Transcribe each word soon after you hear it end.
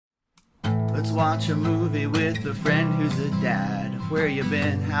Let's watch a movie with a friend who's a dad. Where you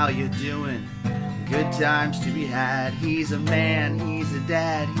been? How you doing? Good times to be had. He's a man, he's a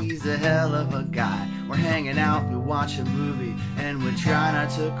dad, he's a hell of a guy. We're hanging out, we watch a movie, and we try not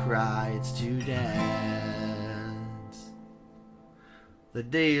to cry. It's two dads. The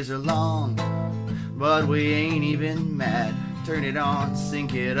days are long, but we ain't even mad. Turn it on,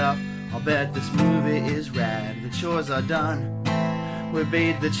 sync it up, I'll bet this movie is rad. The chores are done, we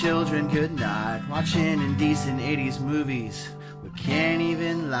bade the children good night. Watching indecent 80s movies, we can't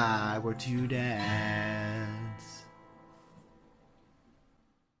even lie, we're two dads.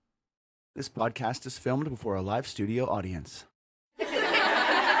 This podcast is filmed before a live studio audience.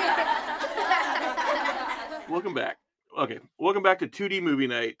 Welcome back. Okay, welcome back to 2D movie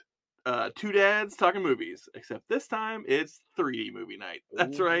night. Two dads talking movies, except this time it's 3D movie night.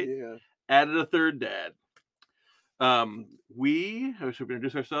 That's right. Yeah. Added a third dad. Should we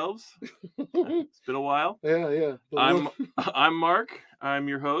introduce ourselves? It's been a while. Yeah. I'm Mark. I'm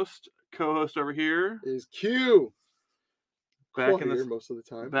your host. Co-host over here Is Q. back in Here the most of the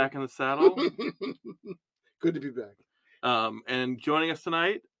time. back in the saddle. Good to be back. And joining us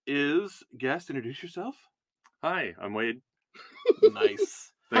tonight is guest. Introduce yourself. Hi, I'm Wade.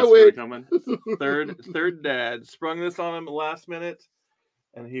 Nice. Thanks Wade. for coming. Third dad sprung this on him last minute,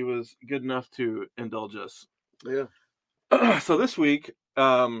 and he was good enough to indulge us. Yeah. So this week,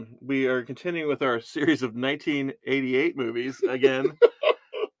 we are continuing with our series of 1988 movies again,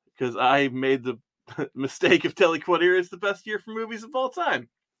 because I made the mistake of telling Quadir is the best year for movies of all time.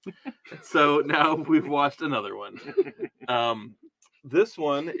 So now we've watched another one. This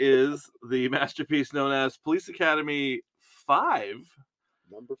one is the masterpiece known as Police Academy 5.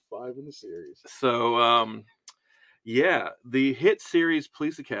 Number 5 in the series. So, the hit series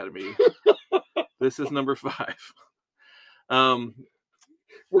Police Academy. This is number 5.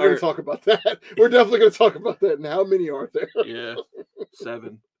 We're going to talk about that. We're definitely going to talk about that. And how many are there? Yeah,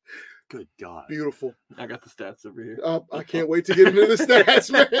 7. Good God. Beautiful. I got the stats over here. I can't wait to get into the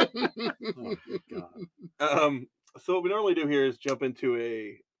stats, man. Oh, God. So what we normally do here is jump into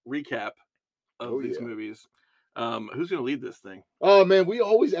a recap of these yeah. movies. Who's going to lead this thing? Oh, man, we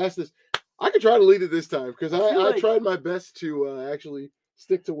always ask this. I could try to lead it this time because I feel I like- tried my best to actually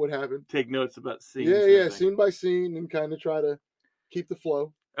stick to what happened. Take notes about scenes. Yeah, and everything. scene by scene, and kind of try to keep the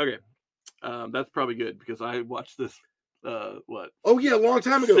flow. Okay. That's probably good because I watched this, Oh, yeah, a long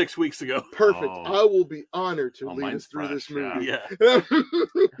time ago. 6 weeks ago. Perfect. Oh. I will be honored to Oh, lead us mine's through this fresh, movie. Yeah.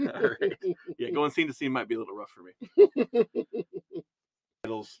 All right. Yeah, going scene to scene might be a little rough for me.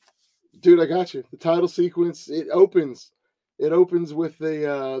 Titles. Dude, I got you. The title sequence, it opens with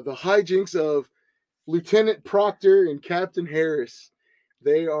the hijinks of Lieutenant Proctor and Captain Harris.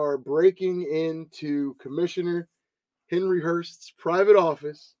 They are breaking into Commissioner Henry Hurst's private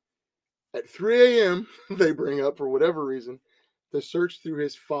office at 3 a.m. They bring up, for whatever reason, to search through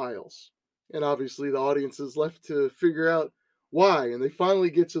his files. And obviously the audience is left to figure out why. And they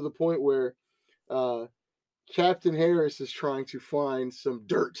finally get to the point where Captain Harris is trying to find some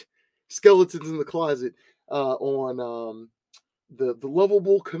dirt, skeletons in the closet, on the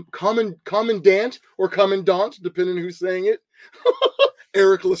lovable commandant or commandant, depending on who's saying it,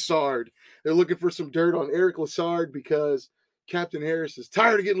 Eric Lassard. They're looking for some dirt on Eric Lassard because Captain Harris is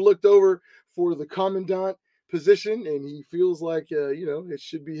tired of getting looked over for the commandant position, and he feels like it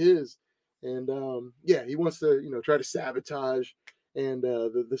should be his. And he wants to try to sabotage. And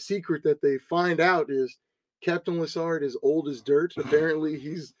the secret that they find out is Captain Lassard is old as dirt. Apparently,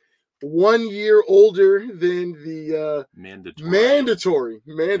 he's 1 year older than the mandatory.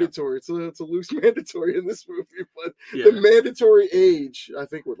 It's a loose mandatory in this movie, but the mandatory age, I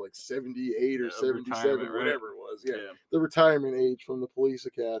think, was like 78 or 77, right? whatever it was. Yeah, the retirement age from the police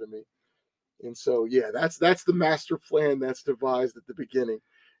academy. And so, that's the master plan that's devised at the beginning.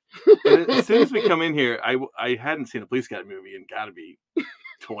 And as soon as we come in here, I hadn't seen a Police Academy movie in gotta be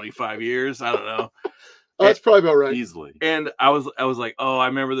 25 years. I don't know. That's probably about right. Easily. And I was like, oh, I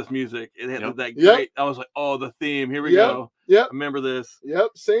remember this music. It had that great. Yep. I was like, oh, the theme. Here we go. Yep. I remember this. Yep.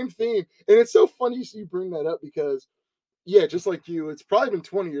 Same theme. And it's so funny you bring that up because, just like you, it's probably been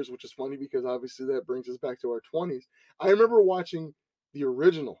 20 years, which is funny because obviously that brings us back to our 20s. I remember watching the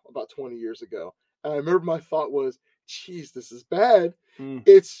original about 20 years ago. And I remember my thought was, geez, this is bad.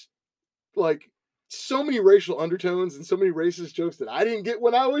 It's like so many racial undertones and so many racist jokes that I didn't get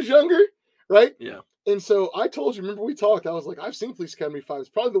when I was younger. Right? Yeah. And so I told you, remember we talked, I was like, I've seen Police Academy 5. It's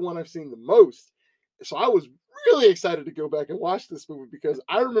probably the one I've seen the most. So I was really excited to go back and watch this movie because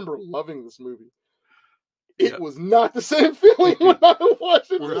I remember loving this movie. It was not the same feeling when I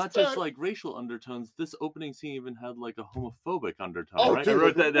watched it. Well, this not just time. like racial undertones. This opening scene even had like a homophobic undertone. Oh, right? dude, I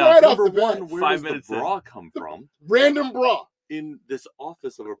wrote that down. right off Number the bat. one, where 5 does minutes the in. bra come from? Random bra. In this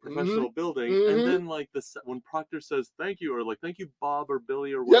office of a professional building, Mhm. and then like when Proctor says thank you, or like thank you Bob or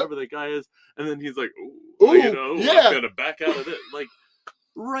Billy or whatever the guy is, and then he's like, ooh, Ooh, you know, yeah. I'm gonna back out of it, like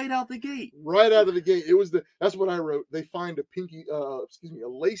right out the gate. Right out of the gate. It was that's what I wrote. They find a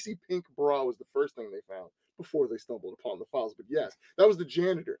lacy pink bra was the first thing they found before they stumbled upon the files. But yes, that was the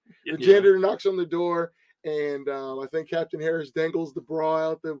janitor. Yeah. The janitor knocks on the door, and I think Captain Harris dangles the bra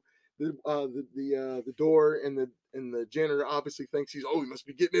out the door, and the janitor obviously thinks he must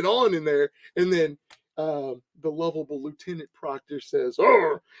be getting it on in there, and then the lovable Lieutenant Proctor says,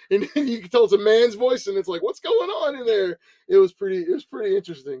 "Oh," and then you can tell it's a man's voice, and it's like, "What's going on in there?" It was pretty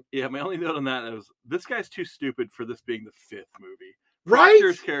interesting, Yeah, my only note on that was this guy's too stupid for this being the 5th movie. right?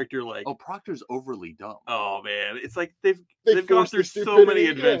 Proctor's character, like, Oh, Proctor's overly dumb. oh man, it's like they've They gone forced through the so stupidity, many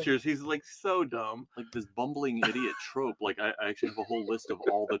yeah. adventures. He's like so dumb. Like this bumbling idiot trope. Like I actually have a whole list of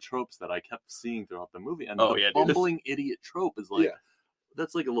all the tropes that I kept seeing throughout the movie, and Oh, the yeah, dude, this- bumbling idiot trope is like Yeah.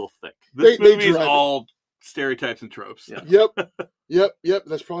 that's like a little thick. This They movie is drive it. all stereotypes and tropes. Yeah. Yep.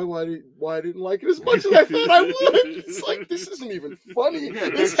 That's probably why I didn't like it as much as I thought I would. It's like, this isn't even funny. Yeah,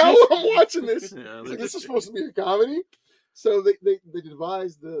 It's they're how just- I'm watching this. Yeah, It's they're like, this is just- supposed to be a comedy. So they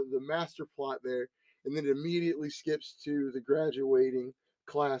devised the master plot there, and then it immediately skips to the graduating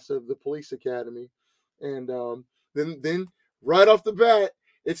class of the police academy, and then right off the bat,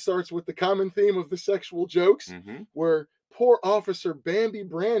 it starts with the common theme of the sexual jokes, Mm-hmm. where poor Officer Bambi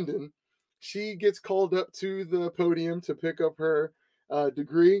Brandon, she gets called up to the podium to pick up her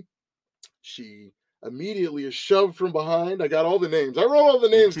degree. She immediately is shoved from behind. I got all the names. I wrote all the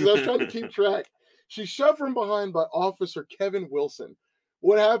names because I was trying to keep track. She's shoved from behind by Officer Kevin Wilson.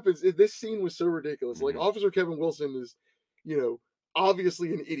 What happens? This scene was so ridiculous. Like, Mhm. Officer Kevin Wilson is,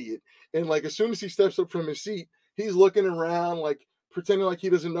 obviously an idiot. And like, as soon as he steps up from his seat, he's looking around, like pretending like he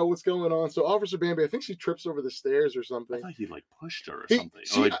doesn't know what's going on. So Officer Bambi, I think she trips over the stairs or I something. thought he like pushed her or He- something,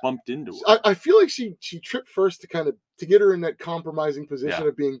 she- or like bumped into her. I feel like she tripped first to get her in that compromising position Yeah.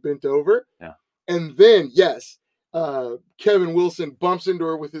 of being bent over. Yeah. And then, yes, Kevin Wilson bumps into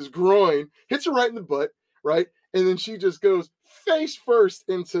her with his groin, hits her right in the butt, right? And then she just goes face first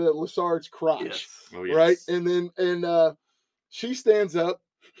into Lassard's crotch, Yes. Oh, yes. right? And then she stands up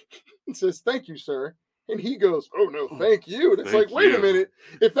and says, "Thank you, sir." And he goes, "Oh, no, thank you." And it's Thank like, wait a you. minute.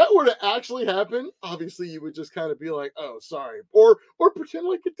 If that were to actually happen, obviously you would just kind of be like, "Oh, sorry." Or pretend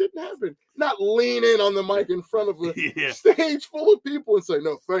like it didn't happen. Not lean in on the mic in front of a Yeah. stage full of people and say,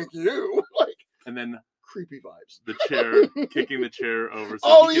 "No, thank you." Like, And then creepy vibes. the chair, kicking the chair over so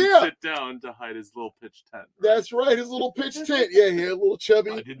Oh, he can yeah. sit down to hide his little pitch tent. Right? That's right. His little pitch tent. Yeah, he had a little I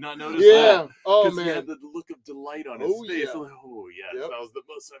chubby. did not notice Yeah. that. Oh, Because he man. had the look of delight on his Oh, face. yeah. Like, oh, yes, Yep. that was the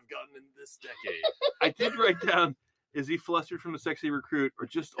most I've gotten in this decade. I did write down, is he flustered from the sexy recruit or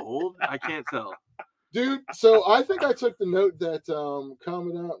just old? I can't tell. Dude, so I think I took the note that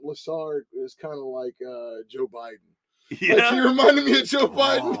Commandant Lassard is kind of like Joe Biden. Like, he Yeah. reminded me of Joe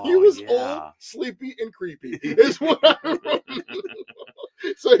Biden. He Oh, was yeah. old, sleepy, and creepy. Is what I wrote.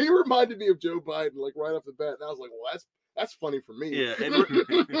 So he reminded me of Joe Biden, like right off the bat, and I was like, "Well, that's funny for me." Yeah,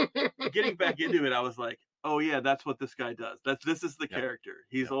 and getting back into it, I was like, oh yeah, that's what this guy does. This is the Yeah. character.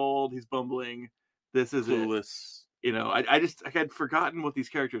 He's Yeah. old, he's bumbling. This is it. Clueless. You know, I had forgotten what these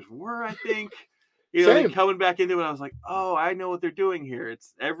characters were, I think. You know, Same. and coming back into it, I was like, oh, I know what they're doing here.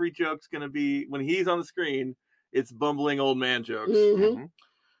 It's every joke's gonna be when he's on the screen, it's bumbling old man jokes. Mhm.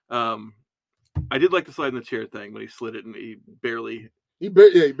 Mhm. I did like the slide in the chair thing when he slid it and he barely. He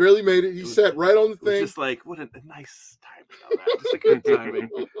barely made it. He It was- sat right on the It was thing. just like what a nice timing on that. Just a good timing.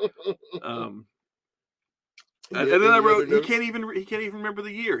 And then I Any wrote, other he notes? can't even remember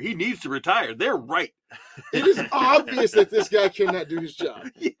the year. He needs to retire. They're right. It is obvious that this guy cannot do his job.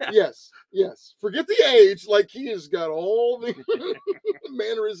 Yeah. Yes. Forget the age. Like, he has got all the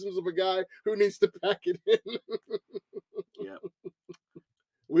mannerisms of a guy who needs to pack it in. Yeah.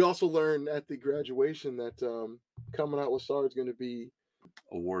 We also learned at the graduation that Commandant Lassard is going to be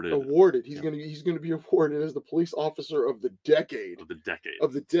Awarded awarded. He's Yeah. going to be awarded as the police officer of the decade of the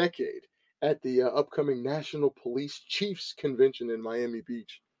decade. at the upcoming National Police Chiefs Convention in Miami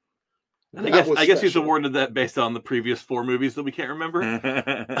Beach. And That was I guess he's special. awarded that based on the previous 4 movies that we can't remember.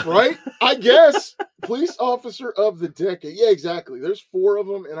 Right? I guess. Police officer of the decade. Yeah, exactly. There's 4 of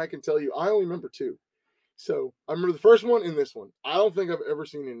them, and I can tell you, I only remember 2. So I remember the first one and this one. I don't think I've ever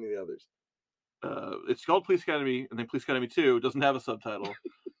seen any of the others. It's called Police Academy, and then Police Academy 2 doesn't have a subtitle.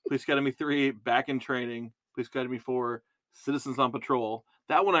 Police Academy 3, Back in Training. Police Academy 4, Citizens on Patrol.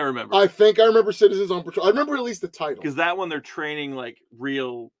 That one I remember. I think I remember Citizens on Patrol. I remember at least the title. Because that one they're training like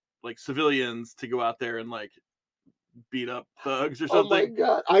real like civilians to go out there and like beat up thugs or Oh my something.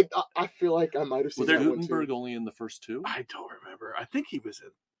 god! I feel like I might have seen Was that one Gutenberg too. only in the first two? I don't remember. I think he was in.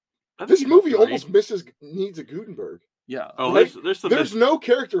 I think This he was movie in almost three. needs a Gutenberg. Yeah. Oh, right? there's some. There's no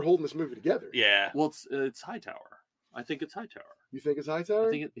character holding this movie together. Yeah. Well, it's Hightower. I think it's Hightower. You think it's Hightower?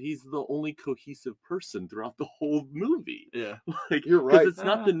 I think he's the only cohesive person throughout the whole movie. Yeah. Like, You're right. Because it's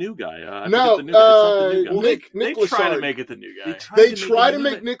not the new guy. I No, forget the new guy. It's not the new guy. Well, Nick they try to Lassard. make it the new guy. They try to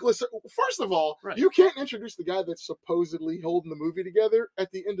make Nicholas. First of all, Right. you can't introduce the guy that's supposedly holding the movie together at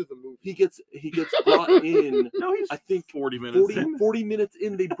the end of the movie. He gets brought in. No, he's I think 40 minutes 40 minutes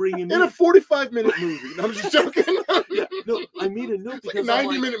in, they bring him In in. a 45-minute movie. No, I'm just joking. Yeah, no, I made a note It's like a because I'm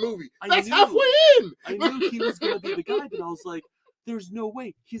like, 90-minute movie. I That's knew- halfway in. I knew he was going to be the guy, but I was like, there's no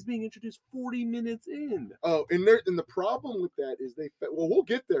way. He's being introduced 40 minutes in. Oh, and the problem with that is we'll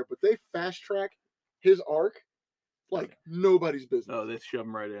get there, but they fast track his arc like nobody's business. Oh, they shove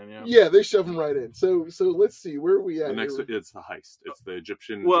him right in. Yeah. Yeah, they shove him right in. So let's see where are we at. The next, here? it's the heist. It's the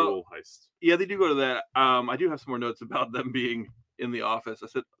Egyptian Well- jewel heist. Yeah, they do go to that. I do have some more notes about them being in the office. I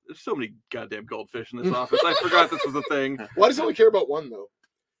said, "There's so many goddamn goldfish in this office." I forgot this was a thing. Why does he only care about one though?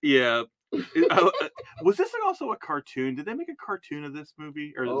 Yeah. Was this also a cartoon? Did they make a cartoon of this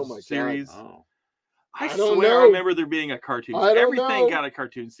movie or Oh this my God. series? Oh. I I don't swear I know. remember there being a cartoon. I don't Everything know. got a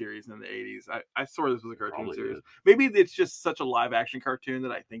cartoon series in the 80s. I swear this was a cartoon Probably series. did. Maybe it's just such a live action cartoon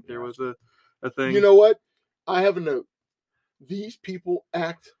that I think there was a thing. You know what? I have a note. These people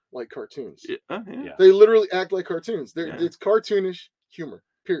act like cartoons. Yeah. Yeah. They literally act like cartoons. Yeah. It's cartoonish humor.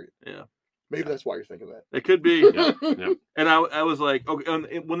 Period. Yeah. Maybe that's why you're thinking that. It could be. Yeah, yeah. And I was like, okay.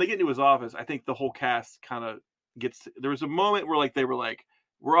 And when they get into his office, I think the whole cast kind of gets. There was a moment where like they were like,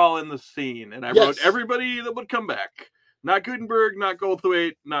 "We're all in the scene," and I wrote Yes. everybody that would come back. Not Gutenberg, not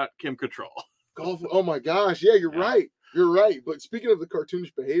Goldthwait, not Kim Cattrall. Golf. Oh my gosh. Yeah, you're Yeah. right. You're right. But speaking of the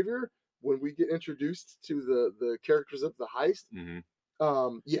cartoonish behavior, when we get introduced to the characters of the heist,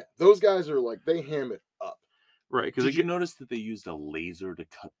 yeah, those guys are like they ham it up. Right? Because Did you notice that they used a laser to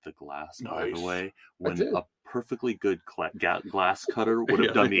cut the glass by the Nice. way? When did. a perfectly good glass cutter would have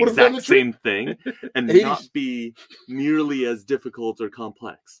Yeah. done the Would have done exact the trick. same thing and 80s. not be nearly as difficult or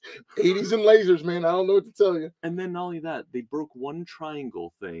complex. 80s and lasers, man. I don't know what to tell you. And then not only that, they broke one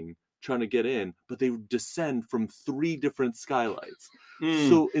triangle thing trying to get in, but they descend from 3 different skylights.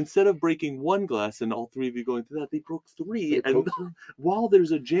 So instead of breaking one glass and all 3 of you going through that, they broke 3. They And broke through. while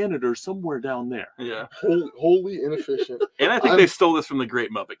there's a janitor somewhere down there. yeah. Wholly inefficient. And I think I'm- they stole this from the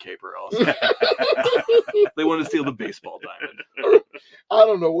Great Muppet Caper. Also, they wanted to steal the baseball diamond. I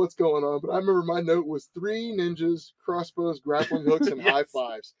don't know what's going on, but I remember my note was 3 ninjas, crossbows, grappling hooks, and Yes. high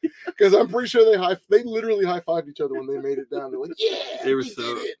fives. Because I'm pretty sure they literally high fived each other when they made it down. They're like, yeah, They were we did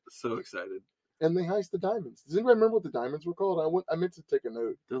it. so excited. And they heist the diamonds. Does anybody remember what the diamonds were called? I meant to take a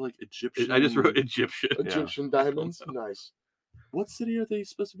note. They're like Egyptian. I just wrote Egyptian. Egyptian diamonds. Nice. What city are they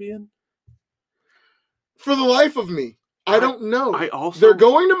supposed to be in? For the life of me, I don't know. I also They're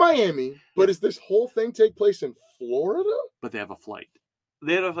going to Miami, but does this whole thing take place in Florida? But they have a flight.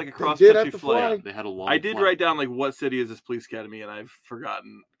 They had like a cross did country have to flight. fly. They had a long I did flight. write down like what city is this police academy, and I've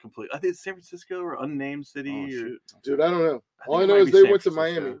forgotten completely. I think it's San Francisco or unnamed city. Oh, or, shoot. Dude, I don't know. I All I think it know might is be they San went to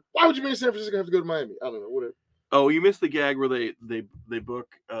Francisco. Miami. Why would you be in San Francisco and have to go to Miami? I don't know. Whatever. Oh, you missed the gag where they book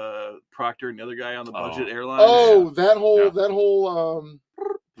Proctor and the other guy on the budget Oh. airline. Oh, that whole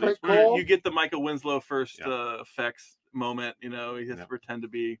That's prank where call. you get the Michael Winslow first Yeah. effects moment. You know, he has Yeah. to pretend to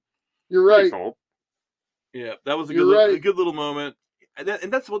be. You're right. Yeah, that was a You're good, right. a good little moment, and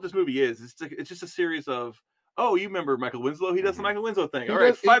that's what this movie is. It's just a series of. Oh, you remember Michael Winslow? He does the Mhm. Michael Winslow thing. He All right,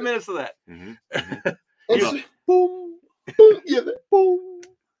 does- he 5 does- minutes of that. Mhm. And Yeah. so- boom, boom, yeah, Boom.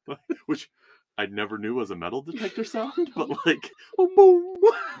 Which I never knew was a metal detector sound, but like, oh,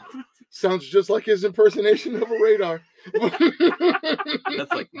 boom. sounds just like his impersonation of a radar.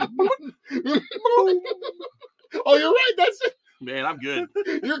 That's like, Oh, you're right. That's it. man, I'm good.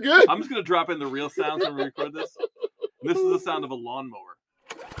 You're good. I'm just gonna drop in the real sounds when we record this. This is the sound of a lawnmower.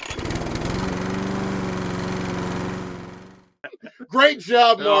 Great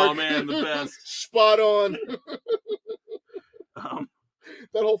job, Mark. Oh man, the best. Spot on. Um,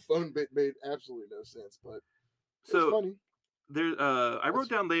 That whole phone bit made absolutely no sense, but it's so funny. there, I wrote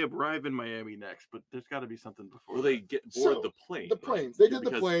down they arrive in Miami next, but there's got to be something before. Well, they get board So, the plane. The right? planes. They did the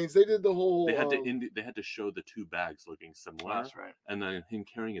Because planes. They did the whole. They had to they had to show the 2 bags looking similar, That's right. and then him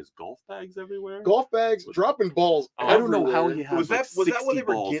carrying his golf bags everywhere. golf bags, dropping balls. I don't know how everywhere. he had Was that like when 60 they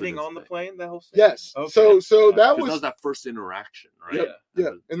were balls in getting his on the thing. plane? That whole thing? Yes. Okay. So that Because was that first interaction, right? Yep. Yeah.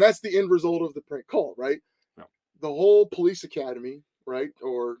 yeah, and that's the end result of the prank call, right? Yeah. The whole police academy right?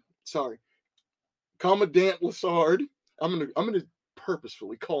 Or sorry, Commandant Lassard. I'm gonna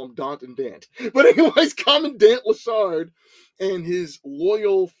purposefully call him Daunt and Dant. But anyways, Commandant Lassard and his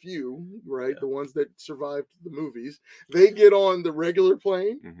loyal few, right, the ones that survived the movies, they get on the regular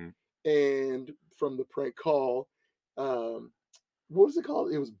plane, and from the prank call, what was it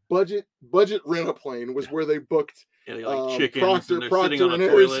called? It was budget rent-a-plane was where they booked. Yeah, they like chickens, Proctor, and they're Proctor sitting on and a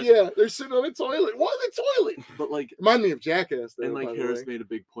Harris. toilet. Yeah, they're sitting on a toilet. What the toilet? But like, Remind me of Jackass, though. and by like the Harris way. made a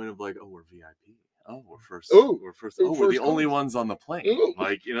big point of like, oh, we're VIP. Oh, we're first. Ooh, we're first. we're Oh, we're the first only class. ones on the plane. Ooh.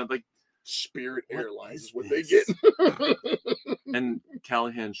 Like, you know, like, Spirit What Airlines is is what they this? get. and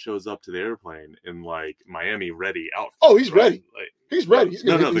Callahan shows up to the airplane in like Miami ready outfit. Oh, he's right? ready. Like, He's ready. He's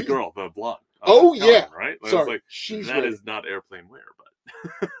no, gonna the girl, the blonde. Oh, Callahan, yeah. right. I was Sorry, like, she's that ready. is not airplane wear,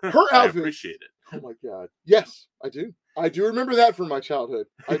 but Her I outfit. appreciate it. Oh my God. Yes, I do. I do remember that from my childhood.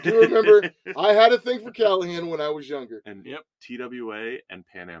 I do remember I had a thing for Callahan when I was younger. And Yep. TWA and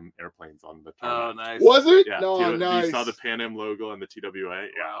Pan Am airplanes on the Oh, tarmac. nice. Was it? Yeah, No, nice. You saw the Pan Am logo and the TWA.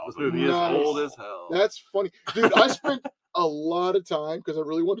 Yeah, Wow, this I was like, movie is Nice. old as hell. That's funny. Dude, I spent a lot of time because I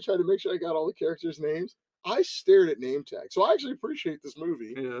really wanted to try to make sure I got all the characters' names. I stared at name tags. So I actually appreciate this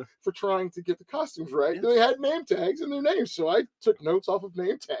movie Yeah. for trying to get the costumes right. Yeah. They had name tags in their names. So I took notes off of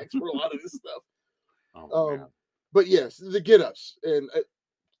name tags for a lot of this stuff. Oh, man. But yes, the get-ups. And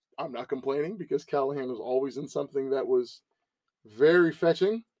I'm not complaining because Callahan was always in something that was very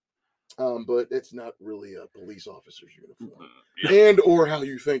fetching. But it's not really a police officer's uniform. And or how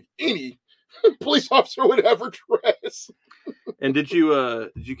you think any police officer would ever dress. And did you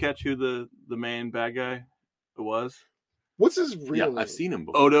catch who the main bad guy was? What's his real Yeah, name? I've seen him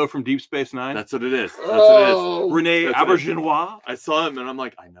before. Odo from Deep Space Nine. That's what it is. That's what it is. Oh, Renee That's what it is. Auberginois. I saw him and I'm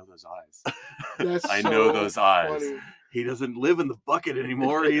like, I know those eyes. that's I so know those eyes. funny. He doesn't live in the bucket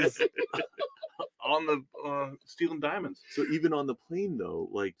anymore. He's on the stealing diamonds. So even on the plane though,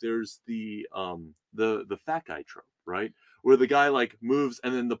 like there's the fat guy trope, right? Where the guy like moves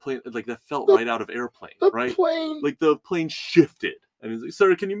and then the plane like that felt The- right out of Airplane, The right? plane. Like the plane shifted. And he's like,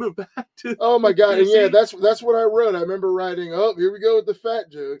 sir, can you move back to Oh my God! And yeah, see? that's what I wrote. I remember writing. Oh, here we go with the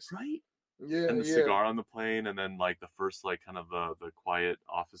fat jokes. right? Yeah, And the yeah. cigar on the plane, and then like the first like kind of the quiet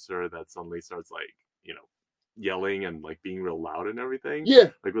officer that suddenly starts like, you know, yelling and like being real loud and everything. Yeah,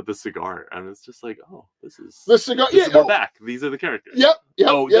 Like with the cigar. And it's just like, oh, this is the cigar. this Yeah, is we're oh, back. These are the characters. Yep.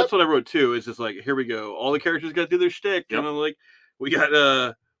 Oh, Yep. that's what I wrote too. It's just like, here we go. All the characters got to do their shtick. Yep. And I'm like, we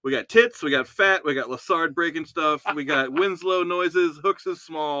got tits, we got fat, we got Lassard breaking stuff, we got Winslow noises, Hooks is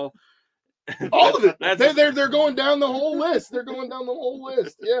small. All of it. That's They're going down the whole list. They're going down the whole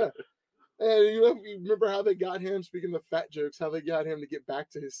list. Yeah. And you remember how they got him, speaking of fat jokes, how they got him to get back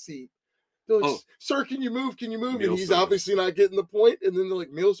to his seat. They're like, Oh. sir, can you move? Can you move? Meal And he's service. obviously not getting the point. And then they're like,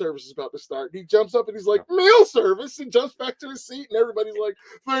 meal service is about to start. And he jumps up and he's like, meal service. And jumps back to his seat. And everybody's like,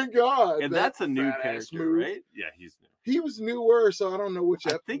 thank God. and That that's a new fat-ass character, move. right? Yeah, he's new. He was newer, so I don't know which.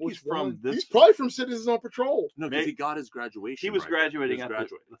 I think which he's from one. this- He's probably from Citizens on Patrol. No, because he got his graduation. He was right. graduating He was at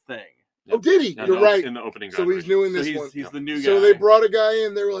graduating. the thing. Oh, did he? Yeah, You're no, right. in the opening. So he's new in So this he's, one. he's the new guy. So they brought a guy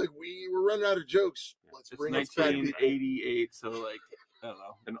in. They were like, we're running out of jokes. Let's It's bring in fat people. 1988, so like, I don't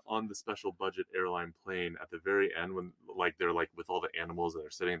know. And on the special budget airline plane, at the very end, when like they're like with all the animals and they're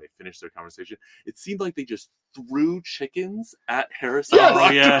sitting, and they finish their conversation. It seemed like they just threw chickens at Harrison. Yes,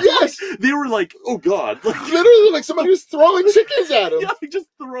 Oh, yeah. yes. They were like, "Oh God!" Like, Literally, like somebody was throwing chickens at him. yeah, like just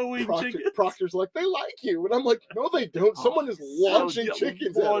throwing chickens. Proctor's like, they like you, and I'm like, no, they don't. Oh, Someone is so- launching yeah,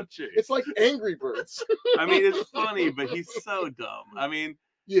 chickens at him. launching. It's like Angry Birds. I mean, it's funny, but he's so dumb. I mean,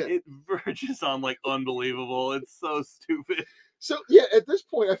 Yeah. it verges on like unbelievable. It's so stupid. So yeah, at this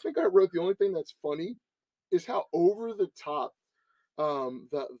point, I think I wrote the only thing that's funny is how over the top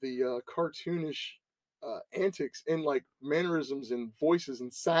the cartoonish antics and like mannerisms and voices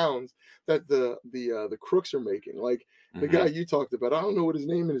and sounds that the crooks are making. Like the Mhm. guy you talked about, I don't know what his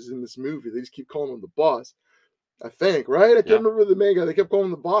name is in this movie. They just keep calling him the boss. I think, right? I can't Yeah. remember the main guy. They kept calling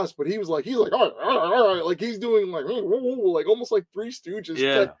him the boss, but he's like, all right, like he's doing like almost like Three Stooges.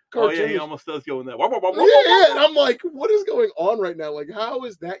 Yeah. type Oh yeah, he cartoonish. almost does go in that. Yeah, and I'm like, what is going on right now? Like, how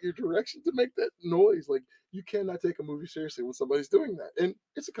is that your direction to make that noise? Like, you cannot take a movie seriously when somebody's doing that. And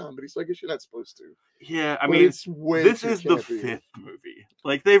it's a comedy, so I guess you're not supposed to. Yeah, I But mean, it's way this too is the campy. 5th movie.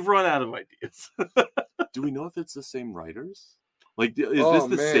 Like they've run out of ideas. Do we know if it's the same writers? Like, is Oh, this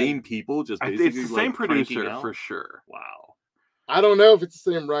the man. same people? Just It's basically the like, same cranking producer out? for sure. Wow. I don't know if it's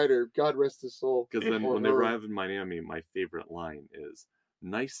the same writer. God rest his soul. Because then Or when they her. arrive in Miami, my favorite line is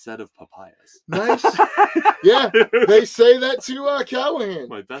 "Nice set of papayas." Nice. Yeah, they say that to Callahan.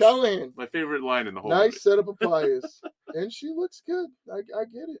 My best- Callahan. My favorite line in the whole Nice set of papayas. And she looks good. I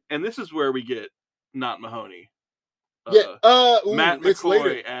get it. And this is where we get not Mahoney. Matt it's later.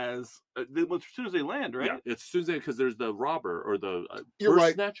 McCoy as as soon as they land, right? Yeah, it's Susan because there's the robber or the You're purse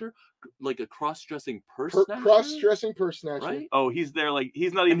right. snatcher, like a cross-dressing purse snatcher. Cross-dressing purse snatcher. Right? Oh, he's there like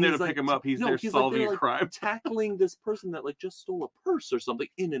he's not even And there he's to like- pick him up. He's no, there he's like solving there, a like, crime. tackling this person that like just stole a purse or something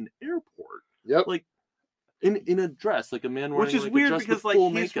in an airport, Yep. like in a dress, like a man wearing Which is like, a weird dress because with like full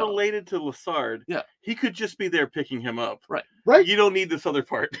he's makeup. related to Lassard. Yeah. He could just be there picking him up. Right. Right. You don't need this other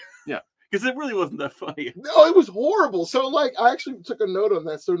part. Yeah. Because it really wasn't that funny. No, it was horrible. So, like, I actually took a note on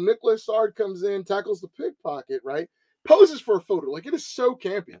that. So, Nicholas Sard comes in, tackles the pickpocket, right? Poses for a photo. Like, it is so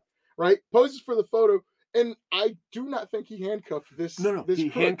campy, right? Poses for the photo. And I do not think he handcuffed this. No, this he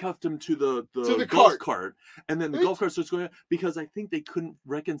crook. handcuffed him to the the golf cart. cart, and then the Right. golf cart starts going because I think they couldn't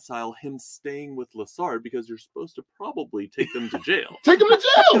reconcile him staying with Lassard because you're supposed to probably take them to jail. Take him to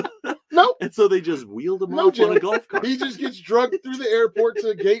jail. No, And so they just wheeled him No off on jail. a golf cart. he just gets drugged through the airport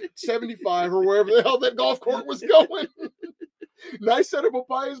to gate 75 or wherever the hell that golf court was going. Nice set of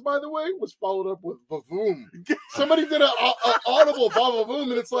papayas, by the way, was followed up with vavoom. Somebody did a audible vavoom,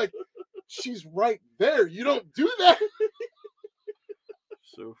 and it's like, she's right there. You don't do that.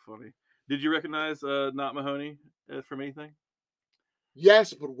 So funny. Did you recognize Not Mahoney from anything?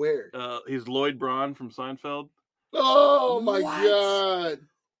 Yes, but where? He's Lloyd Braun from Seinfeld. Oh my What? god.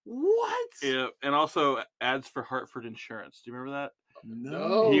 What? Yeah, and also ads for Hartford Insurance. Do you remember that?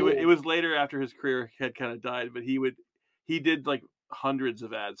 No. It was later after his career had kind of died, but he did like hundreds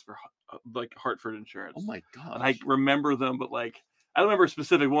of ads for like Hartford Insurance. Oh my god! And I remember them, but like I don't remember a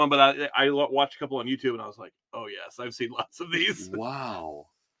specific one, but I watched a couple on YouTube, and I was like, oh yes, I've seen lots of these. Wow.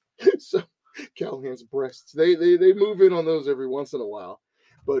 So Callahan's breasts, they move in on those every once in a while.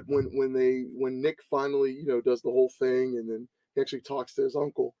 But when Nick finally, does the whole thing, and then he actually talks to his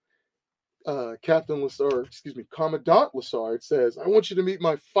uncle, Captain Lassard, Commandant Lassard says, "I want you to meet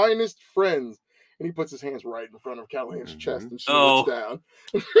my finest friends." And he puts his hands right in front of Callahan's chest, and she looks down.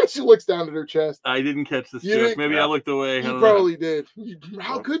 She looks down at her chest. I didn't catch this You joke. didn't- Maybe Yeah. I looked away. I You don't probably did.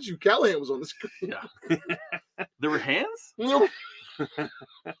 How could you? Callahan was on the screen. know. There were hands.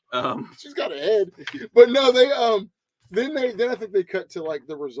 She's got a head. But no, they then I think they cut to like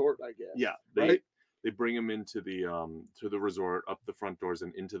the resort, I guess. Yeah, Right? they bring him into the to the resort, up the front doors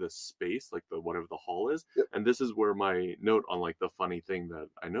and into the space, like the whatever the hall is. Yep. And this is where my note on like the funny thing that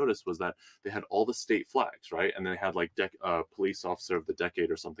I noticed was that they had all the state flags, right? And they had like police officer of the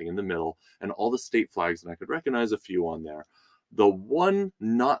decade or something in the middle, and all the state flags, and I could recognize a few on there. The one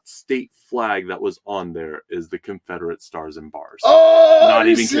not state flag that was on there is the Confederate Stars and Bars. Oh, Not are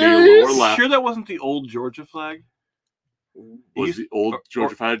you even kidding, serious? lower left. Sure, that wasn't the old Georgia flag. Was the old or-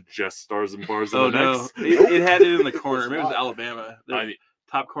 Georgia flag just Stars and Bars? Oh in the no, next? it had it in the corner. It's Maybe it was not. Alabama. The I mean,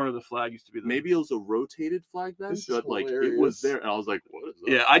 top corner of the flag used to be the maybe it was a rotated flag then, This is but like it hilarious. was there, and I was like, "What is that?"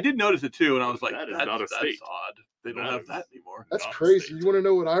 Yeah, I did notice it too, and I was like, That is that's, not a that's state. odd. They don't That have is- that anymore. That's Not crazy. state. You want to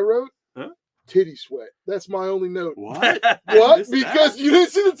know what I wrote? Huh? Titty sweat. That's my only note. What? What? missed Because that. you didn't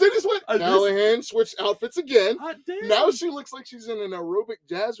see the titty sweat? I missed- Callahan switched outfits again. Hot damn. Now she looks like she's in an aerobic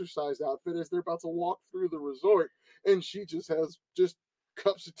jazzercise outfit as they're about to walk through the resort, and she just has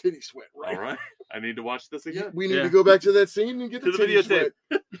cups of titty sweat. Right. All right, I need to watch this again. We need Yeah. to go back to that scene and get To the the titty videotape.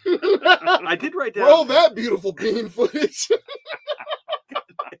 sweat. I did write down. Roll that beautiful bean footage.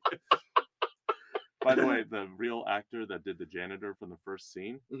 By the way, the real actor that did the janitor from the first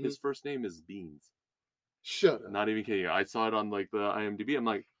scene, Mhm. his first name is Beans. Shut up. Not even kidding you. I saw it on like the IMDb. I'm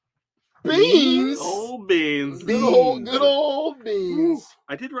like, Beans. Old beans. Good old beans.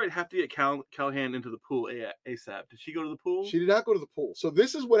 I did write have to get Callahan into the pool ASAP. Did she go to the pool? She did not go to the pool. So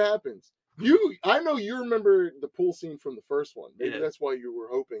this is what happens. I know you remember the pool scene from the first one. Maybe Yeah. that's why you were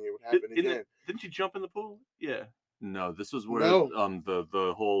hoping it would happen again. Didn't she jump in the pool? Yeah. no, this was where No.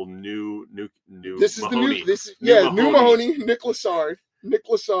 the whole new This is Mahoney. New Mahoney, Nick Lassard.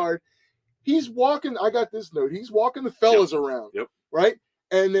 He's walking. I got this note. He's walking the fellas around. Yep. Right?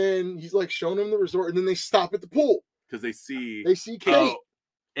 And then he's like showing them the resort, and then they stop at the pool. because they see. They see Kate. Oh,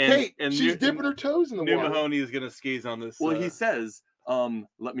 and she's New, dipping her toes in the New water. Mahoney is gonna skis on this. Well, he says,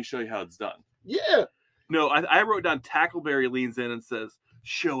 "Let me show you how it's done." Yeah. No, I wrote down Tackleberry leans in and says,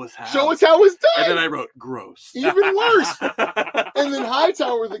 "Show us how." Show us how it's done. And then I wrote, "Gross." Even worse. And then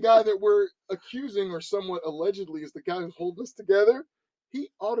Hightower, the guy that we're accusing or somewhat allegedly is the guy who's holding us together, he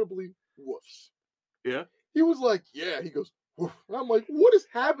audibly woofs. Yeah. He was like, yeah, he goes, woof. And I'm like, what is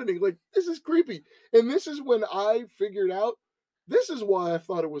happening? Like, this is creepy. And this is when I figured out, this is why I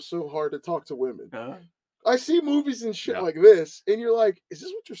thought it was so hard to talk to women. Huh? I see movies and shit Yeah. like this, and you're like, is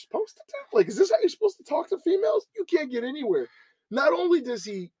this what you're supposed to do? Like, is this how you're supposed to talk to females? You can't get anywhere. Not only does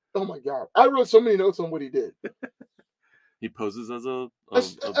he, oh my God, I wrote so many notes on what he did. He poses as a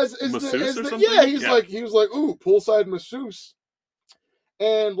as masseuse or something. yeah, he was like, ooh, poolside masseuse,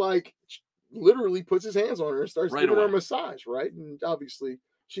 and like literally puts his hands on her and starts Right giving her a away. massage, right? And obviously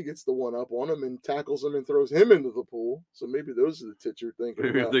she gets the one up on him and tackles him and throws him into the pool. So maybe those are the tits you're thinking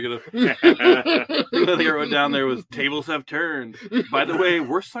Maybe about. you're thinking of. I think I wrote down there was tables have turned. By the way,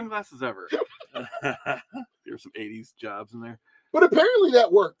 worst sunglasses ever. There's some 80s jobs in there. But apparently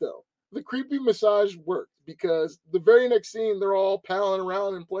that worked though. The creepy massage worked because the very next scene they're all palling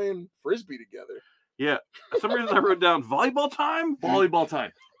around and playing frisbee together. Yeah. For some reason I wrote down volleyball time. Volleyball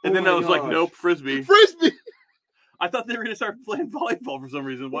time. And Oh then my I was like, gosh. nope, frisbee. Frisbee. I thought they were going to start playing volleyball for some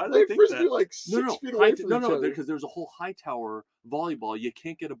reason. Why did They I think frisbee that? like 6 feet away from each other. because there's a whole high tower volleyball. You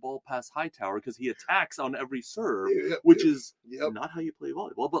can't get a ball past high tower because he attacks on every serve, Yep, which yep, is yep. not how you play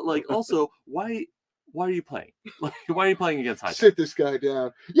volleyball. But like, also, why are you playing? Like, why are you playing against high tower? Sit this guy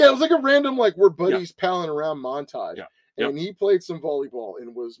down. Yeah, it was like a random like we're buddies palling around montage. Yeah. And he played some volleyball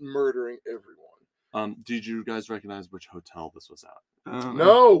and was murdering everyone. Did you guys recognize which hotel this was at?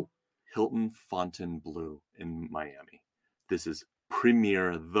 No. Hilton Fontainebleau in Miami. This is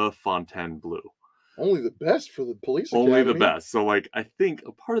Premier the Fontainebleau. Only the best for the police Only academy. the best. So, like, I think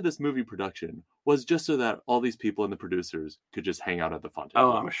a part of this movie production was just so that all these people and the producers could just hang out at the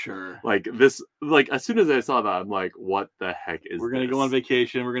Fontainebleau. Oh, I'm sure. Like this, like as soon as I saw that, I'm like, "What the heck is?" We're going to this? go on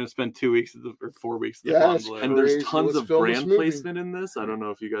vacation. We're going to spend 2 weeks or 4 weeks at the Yes, Fontainebleau. And there's Crazy. tons Let's of film this brand movie. placement in this. I don't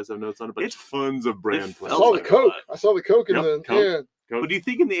know if you guys have notes on it, but It's- tons of brand it I felt saw placement. the Coke. I saw the Coke in Yep, the Coke. yeah. But do you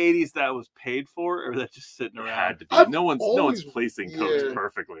think in the 80s that was paid for, or that just sitting It around? had to be. I've No one's always- placing Cokes yeah.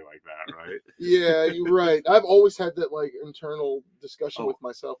 perfectly like that, right? Yeah, you're right. I've always had that like internal discussion Oh. with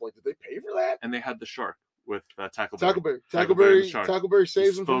myself. Like, did they pay for that? And they had the shark with Tackleberry. Tackleberry. Tackleberry and the shark. Tackleberry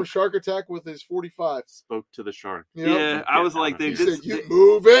saves him from a spoke- shark attack with his 45. Spoke to the shark. You know? Yeah, I was like, they He just said, "You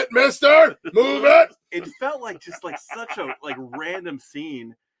move it, Mister. Move it." it felt like just like such a like random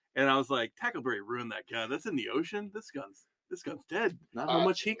scene, and I was like, Tackleberry ruined that gun. That's in the ocean. This gun's dead. Not how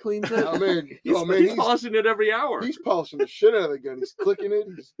much he cleans it. I mean, He's polishing it every hour. he's polishing the shit out of the gun. He's clicking it.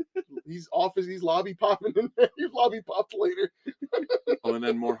 He's he's lobby popping in there. He's lobby popped later. Oh, and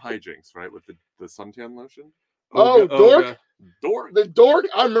then more hijinks, right? With the suntan lotion. Oh, dork. God. Dork. The dork.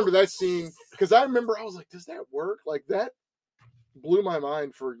 I remember that scene because I remember I was like, does that work? Like that blew my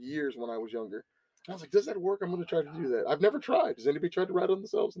mind for years when I was younger. I was like, does that work? I'm going to try to do that. I've never tried. Has anybody tried to write on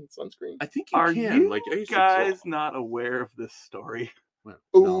themselves in sunscreen? I think you Are can. you Like, I used to guys draw. not aware of this story? What?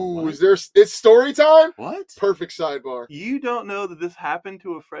 Ooh, No, what? is there? It's story time. What? Perfect sidebar. You don't know that this happened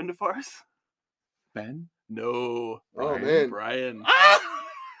to a friend of ours? Ben? No. Oh man, Brian.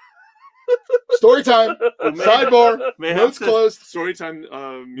 story time. We may- Sidebar. May have Notes to, closed. Storytime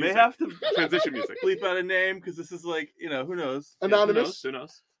may music. have to Transition music. bleep out a name because this is like, who knows? Anonymous. Who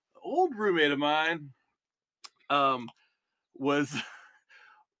knows? Old roommate of mine was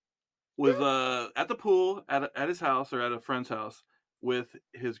at the pool at his house or at a friend's house with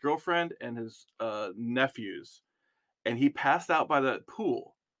his girlfriend and his nephews, and he passed out by the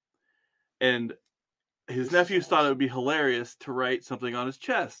pool, and his nephews thought it would be hilarious to write something on his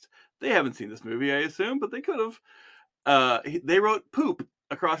chest. They haven't seen this movie, I assume, but they could have. They wrote poop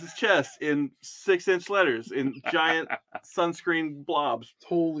across his chest in 6-inch letters in giant sunscreen blobs.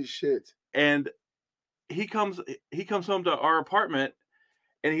 Holy shit. And he comes home to our apartment,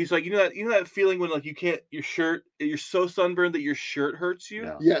 and he's like, you know that feeling when like you're so sunburned that your shirt hurts you.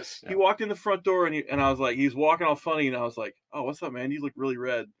 Yeah. Yes. He walked in the front door, and I was like, he's walking all funny, and I was like, oh, what's up, man? You look really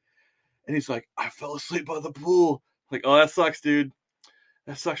red. And he's like, I fell asleep by the pool. Like, oh, that sucks, dude.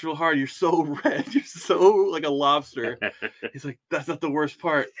 That sucks real hard. You're so red. You're so like a lobster. He's like, that's not the worst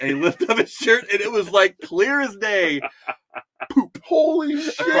part. And he lifted up his shirt, and it was like clear as day, poop Holy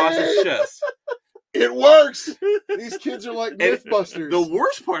shit. across his chest. It works. These kids are like And Mythbusters. The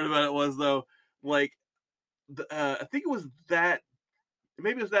worst part about it was though, like, I think it was that,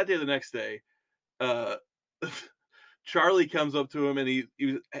 maybe it was that day or the next day. Charlie comes up to him, and he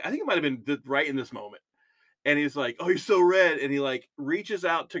was, I think it might have been right in this moment, and he's like, "Oh, you're so red," and he like reaches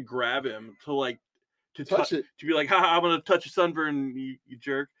out to grab him to Touch it. to be like, "Ha, I'm gonna touch your sunburn, you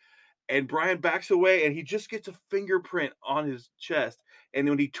jerk." And Brian backs away, and he just gets a fingerprint on his chest, and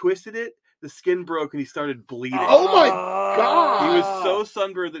when he twisted it, the skin broke, and he started bleeding. Oh my God. He was so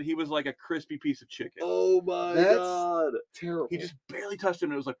sunburned that he was like a crispy piece of chicken. Oh my That's god. terrible. He just barely touched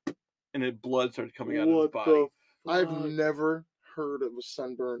him, and it was like, and then blood started coming out of his What body. the? I've never heard of a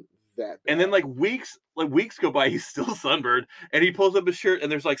sunburn that bad. And then like weeks go by, he's still sunburned, and he pulls up his shirt,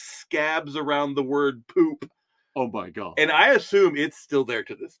 and there's like scabs around the word poop, Oh my god. and I assume it's still there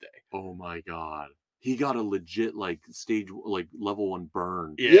to this day. Oh my god. he got a legit like stage like level 1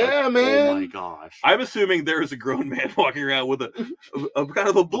 burn. Yeah, man. Oh my gosh. I'm assuming there is a grown man walking around with a kind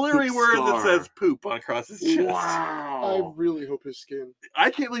of a blurry poop word scar. that says poop across his chest. I Wow. really hope his skin.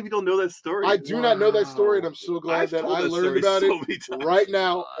 I can't believe you don't know that story. I do not know that story, and Wow. I'm so glad I've that told I that learned story about so it many times. right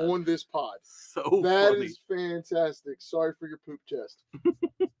now on this pod. So That funny. is fantastic. Sorry for your poop chest.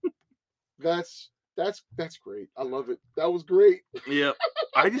 That's great. I love it. That was great. Yep.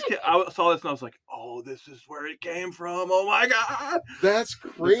 I saw this and I was like, oh, this is where it came from. Oh my god. That's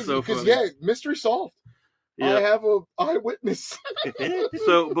crazy. so Because funny. mystery solved. I Yeah. have a eyewitness.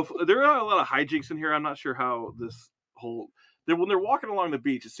 So there are a lot of hijinks in here. I'm not sure how this whole when they're walking along the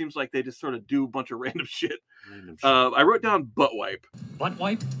beach, it seems like they just sort of do a bunch of random shit. Random shit. I wrote down butt wipe Butt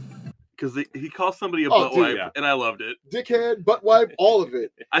wipe? because he calls somebody a Oh, butt dude, wipe, yeah. and I loved it. Dickhead, butt wipe, all of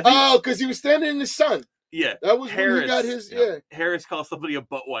it. I think, Oh, because he was standing in the sun. yeah, That was when Harris. he got his, Yeah. yeah. Harris calls somebody a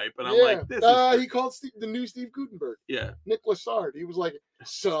butt wipe, and I'm yeah. like, this is He called the new Steve Gutenberg, yeah. Nick Lassard. He was like,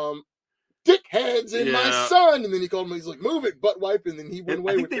 some dickheads in my Yeah. son. And then he called him, he's like, move it, butt wipe. And then he went And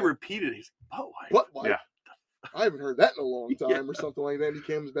away I think with they that. repeated it. He's butt wipe. Butt wipe. Yeah. I haven't heard that in a long time Yeah. or something like that. He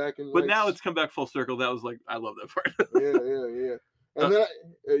comes back and But like, now it's come back full circle. That was like, I love that part. yeah. And then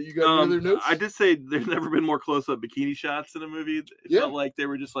you got any other notes? I did say there's never been more close-up bikini shots in a movie. It Yeah. felt like they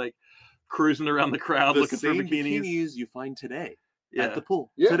were just like cruising around the crowd The looking for same bikinis. bikinis you find today Yeah. at the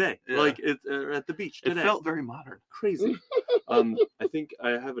pool Yeah. today, Yeah. like it's at the beach It today. felt very modern. Crazy. I think I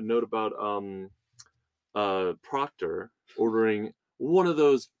have a note about Proctor ordering one of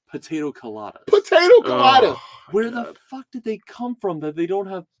those potato coladas. Potato colada. Oh, Where my the God. fuck did they come from that they don't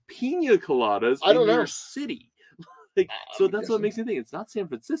have pina coladas I don't in know. your city? Like, so I'm that's what guessing. makes me think it's not San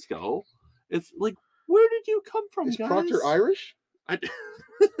Francisco. It's like, where did you come from, Is guys? Proctor Irish?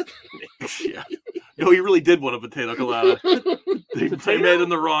 Yeah. No, he really did want a potato colada. They Potato? made him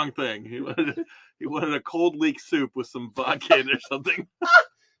the wrong thing. He wanted a cold leek soup with some vodka in it or something.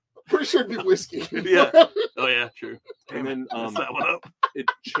 Pretty sure it'd be whiskey. Yeah. Oh yeah, true. And then Messed that one up. it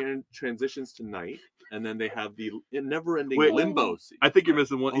transitions to night, and then they have the never-ending Wait. limbo scene. I think you're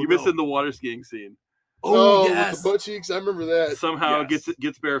missing one. Oh, You're no. missing the water skiing scene. Oh, yes. with the butt cheeks. I remember that. Somehow Yes.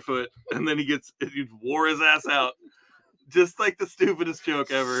 gets barefoot, and then he wore his ass out. Just like the stupidest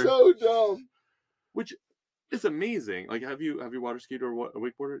joke ever. So dumb. Which is amazing. Like, have you water skied or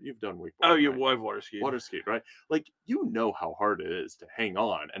wakeboarded? You've done wakeboarding. Oh, you right? have water skiing. Water skate, right? Like, you know how hard it is to hang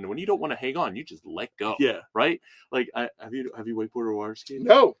on, and when you don't want to hang on, you just let go. Yeah. Right? Like, have you wakeboarded or water skied?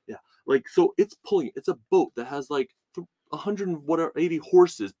 No. Like, so it's pulling. It's a boat that has like 180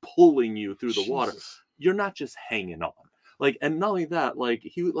 horses pulling you through the water. Jesus. You're not just hanging on. Like, and not only that, like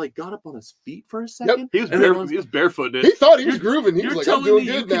he like got up on his feet for a second. He was And then he was barefooted. He thought he was You're- grooving. He was you're like, I'm telling doing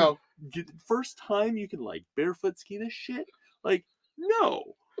me you good can- now. First time you can like barefoot ski this shit? Like, no.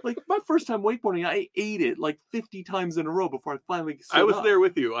 Like, my first time wakeboarding, I ate it like 50 times in a row before I finally stood I was up. there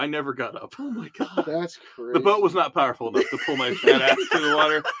with you. I never got up. Oh my god. That's crazy. The boat was not powerful enough to pull my fat ass through the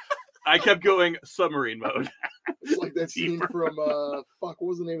water. I kept going submarine mode. It's like that scene Deeper. from what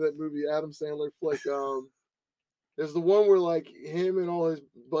was the name of that movie? Adam Sandler flick. There's the one where like him and all his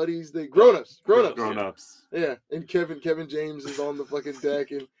buddies, they grown ups. Grown-ups. Yeah, and Kevin James is on the fucking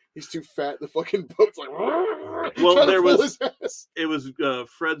deck and he's too fat. The fucking boat's like, Well, trying to there pull was- his ass. It was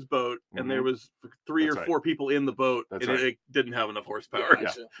Fred's boat, and there was 3 That's or right. 4 people in the boat, That's and right. it didn't have enough horsepower.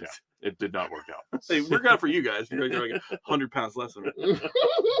 Yeah. Yeah. It did not work out. Hey, work out for you guys. You're like 100 pounds less than me.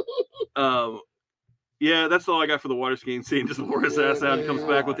 Yeah, that's all I got for the water skiing scene. Just wore his ass out and comes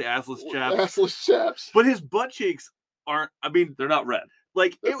back with the assless chaps. Assless chaps. But his butt cheeks aren't. I mean, They're not red.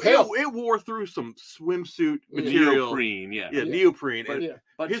 like They're it pale. wore through some swimsuit Yeah. material. Neoprene, yeah. Yeah, Yeah. neoprene. But and yeah,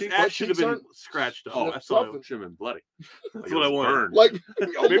 But his cheeks- ass should have cheeks been aren't- scratched off. Oh, That's all. something. should have been bloody. That's it what I was wanted.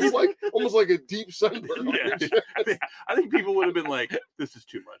 burned. like almost like a deep sunburn. on Yeah. your chest. I think people would have been like, "This is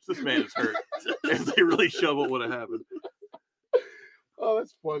too much. This man is hurt." If they really show what would have happened. Oh,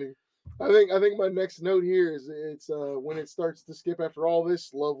 that's funny. I think my next note here is it's when it starts to skip after all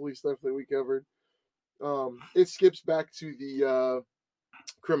this lovely stuff that we covered. It skips back to the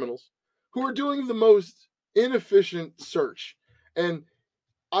criminals who are doing the most inefficient search, and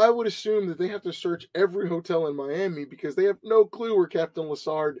I would assume that they have to search every hotel in Miami because they have no clue where Captain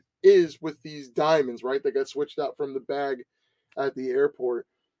Lassard is with these diamonds, right? That got switched out from the bag at the airport.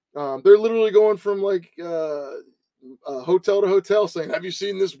 They're literally going from like hotel to hotel saying, have you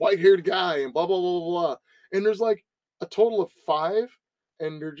seen this white-haired guy? And blah, blah, blah, blah, blah. And there's like a total of 5,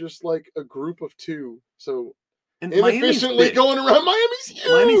 and they're just like a group of 2. So And Miami's inefficiently big. going around. Miami's huge.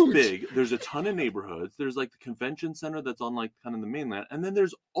 Miami's big. There's a ton of neighborhoods. There's like the convention center that's on like kind of the mainland. And then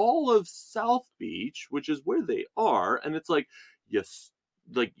there's all of South Beach, which is where they are. And it's like, yes,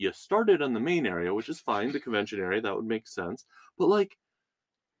 like you started on the main area, which is fine, the convention area, that would make sense. But like,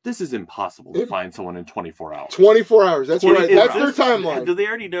 this is impossible to find someone in 24 hours. 24 hours. That's right. That's their this- timeline. Do they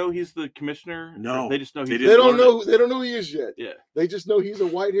already know he's the commissioner? No. They just know They he's They didn't don't learn know. They don't know who he is yet. Yeah. They just know he's a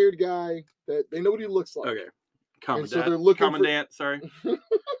white-haired guy. That they know what he looks like. Okay. And so they're looking for- Commandant, sorry.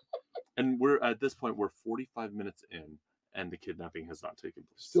 And we're at this point, we're 45 minutes in, and the kidnapping has not taken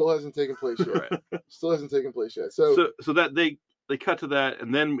place. Still hasn't taken place yet. Right. Still hasn't taken place yet. So So that they cut to that,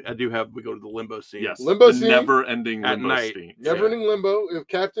 and then we go to the limbo scene. Yes, Limbo the scene. never-ending At limbo night. scene. never-ending limbo of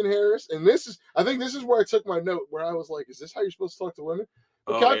Captain Harris, and I think this is where I took my note, where I was like, "Is this how you're supposed to talk to women?"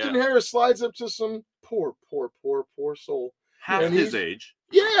 But Captain Harris slides up to some poor soul. Half And his he's- age.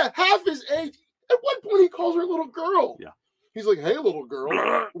 Yeah, half his age. At one point, he calls her a little girl. Yeah. He's like, "Hey, little girl,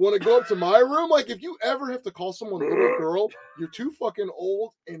 want to go up to my room?" Like, if you ever have to call someone little girl, you're too fucking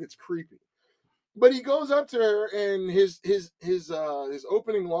old, and it's creepy. But he goes up to her, and his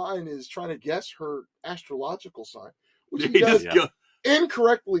opening line is trying to guess her astrological sign, which he He does just go,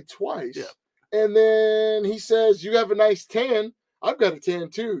 incorrectly twice. Yeah. And then he says, "You have a nice tan. I've got a tan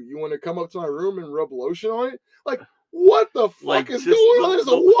too. You want to come up to my room and rub lotion on it?" Like, what the fuck Like, is just going on? It's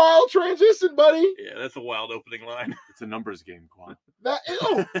a wild transition, buddy. yeah, that's a wild opening line. It's a numbers game, Quan.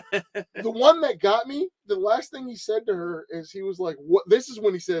 The one that got me, the last thing he said to her is he was like, "What?" This is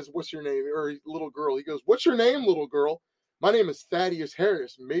when he says, "What's your name?" Or little girl. He goes, "What's your name, little girl?" "My name is Thaddeus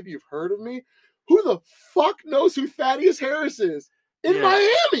Harris. Maybe you've heard of me." Who the fuck knows who Thaddeus Harris is in Yeah.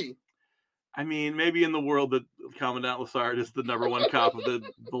 Miami? I mean, maybe in the world that Commandant Lassard is the number one cop of the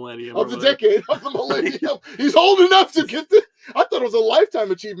millennium. Of or the whatever. decade, of the millennium. He's old enough to get the. I thought it was a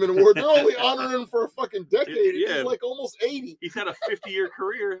lifetime achievement award. They're only honoring him for a fucking decade. Yeah. He's like almost 80. He's had a 50-year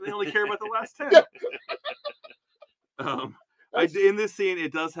career. They only care about the last 10. In this scene,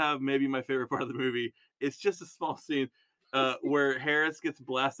 it does have maybe my favorite part of the movie. It's just a small scene where Harris gets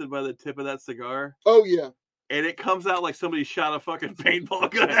blasted by the tip of that cigar, Oh yeah. and it comes out like somebody shot a fucking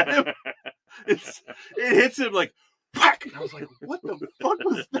paintball gun at him. It hits him like, whack! And I was like, what the fuck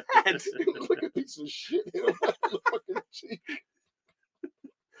was that? He looked like a piece of shit. Hit him right in the fucking cheek.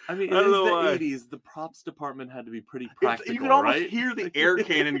 I mean, I it don't is know the why. 80s. The props department had to be pretty You practical, can almost right? hear the air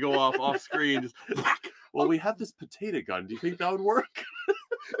cannon go off screen. Just whack. Well, we have this potato gun. Do you think that would work?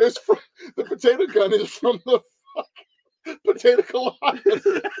 It's from the potato gun is from the fucking potato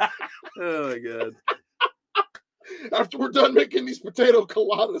coladas. Oh my god. After we're done making these potato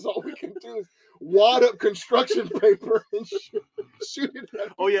coladas, all we can do is wad up construction paper and shoot it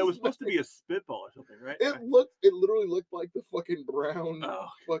at Oh yeah, it people's was supposed to legs. be a spitball or something, right? It literally looked like the fucking brown Oh.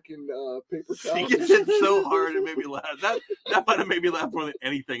 fucking paper He towel. gets hit so hard it made me laugh. That might have made me laugh more than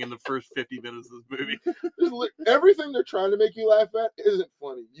anything in the first 50 minutes of this movie. Everything they're trying to make you laugh at isn't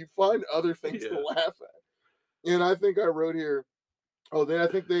funny. You find other things to Yeah. laugh at. And I think I wrote here. Oh, I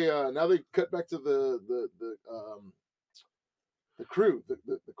think they now they cut back to the crew,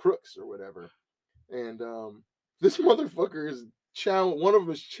 the crooks or whatever. And this motherfucker is one of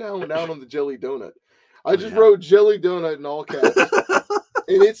them is chowing down on the jelly donut. I just wrote jelly donut in all caps.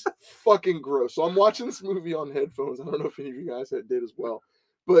 And it's fucking gross. So I'm watching this movie on headphones. I don't know if any of you guys did as well.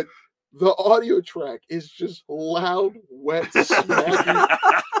 But the audio track is just loud, wet, smacking,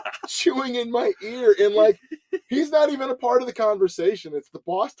 chewing in my ear. And like, he's not even a part of the conversation. It's the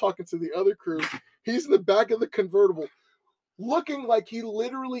boss talking to the other crew. He's in the back of the convertible, looking like he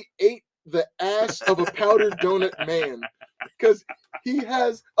literally ate the ass of a powdered donut man. Because he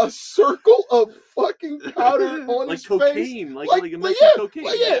has a circle of fucking powder on Like his face. cocaine, like a mess of cocaine.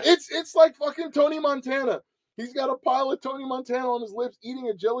 It's like fucking Tony Montana. He's got a pile of Tony Montana on his lips, eating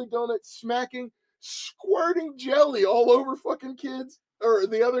a jelly donut, smacking, squirting jelly all over fucking kids or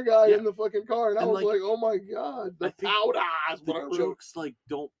the other guy in the fucking car. And I was like, oh my god, the powder is what I The wrote. jokes like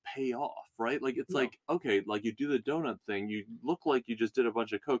don't pay off, right? Like it's like, okay, like you do the donut thing, you look like you just did a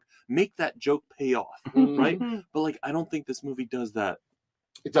bunch of coke, make that joke pay off, right? But like I don't think this movie does that.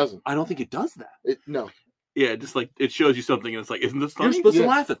 It doesn't. I don't think it does that. No. Yeah, just like it shows you something, and it's like, isn't this funny? You're supposed to Yeah.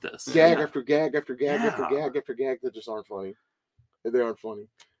 laugh at this. Gag after gag after gag after Yeah. gag after gag that just aren't funny. They aren't funny.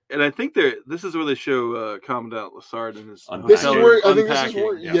 And I think this is where they show Commandant Lassard in his This is hotel where I think this is unpacking.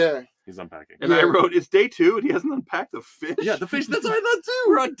 where yeah. He's unpacking. And I Yeah. wrote, it's day 2, and he hasn't unpacked the fish. Yeah, the fish. That's what I thought too.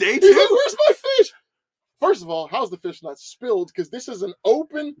 We're on day He's 2. like, where's my fish? First of all, how's the fish not spilled? Because this is an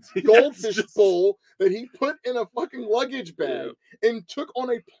open goldfish just- bowl that he put in a fucking luggage bag and took on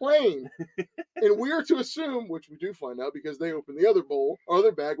a plane. And we are to assume, which we do find out because they open the other bowl, or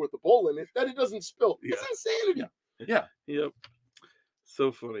other bag with the bowl in it, that it doesn't spill. It's insanity. Yeah. Yep. So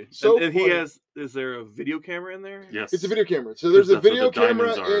funny. So and he funny. has. Is there a video camera in there? Yes. It's a video camera. So there's a That's where video the camera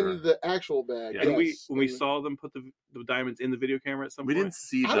diamonds are. in the actual bag. Yeah. And yes. when we And- saw them put the diamonds in the video camera at some We point. didn't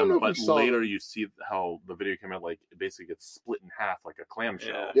see I don't know them, if we but saw later them. you see how the video camera like it basically gets split in half like a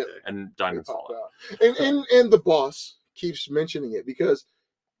clamshell, Yeah. Yep. and diamonds They fall pop out. out. And the boss keeps mentioning it because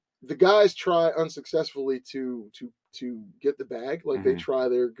the guys try unsuccessfully to get the bag. Like they Mhm. try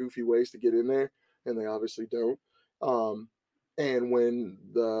their goofy ways to get in there, and they obviously don't. And when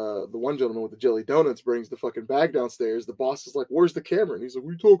the one gentleman with the jelly donuts brings the fucking bag downstairs, the boss is like, "Where's the camera?" And he's like, "What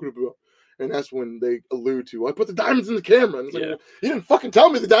are you talking about?" And that's when they allude to, "I put the diamonds in the camera." And it's like, Yeah. well, you didn't fucking tell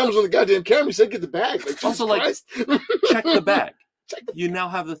me the diamonds on the goddamn camera. You said get the bag. Like, Also, Jesus like, Christ. Check the bag. Check the You now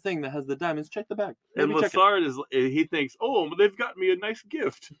have the thing that has the diamonds. Check the bag. And Maybe check it. Lassard he thinks, oh, they've got me a nice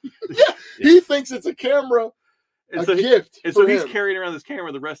gift. He thinks it's a camera, And a so, gift. and for so he's him. carrying around this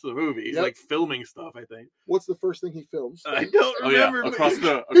camera the rest of the movie. He's Yep. like filming stuff, I think. What's the first thing he films? I don't Oh yeah, remember. across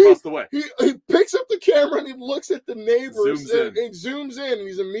the way. He picks up the camera and he looks at the neighbors Zooms and zooms in, and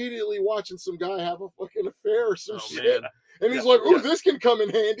he's immediately watching some guy have a fucking affair or some Oh, shit. man. And he's Yeah, like, "Oh, yeah. this can come in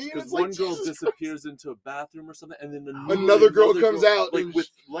handy." And Because it's like, one girl Jesus disappears into a bathroom or something, and then Another girl comes out like and with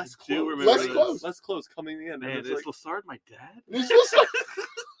less I do clothes, remember Less this. clothes. less clothes coming in. Man, and is it's like, Lassard my dad? Christ. He's just like,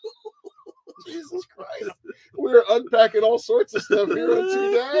 Jesus Christ. We're unpacking all sorts of stuff here on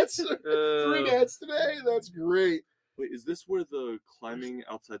Two Dads. Three Dads today. That's great. wait, is this where the climbing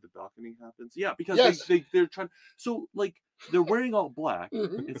outside the balcony happens? Yeah, because Yes. they're trying. So like they're wearing all black.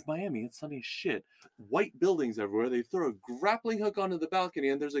 Mhm. It's Miami. It's sunny as shit. White buildings everywhere. They throw a grappling hook onto the balcony,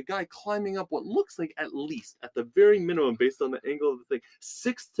 and there's a guy climbing up what looks like, at least, at the very minimum, based on the angle of the thing,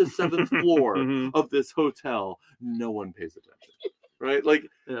 6th to 7th floor Mhm. of this hotel. No one pays attention, right? Like,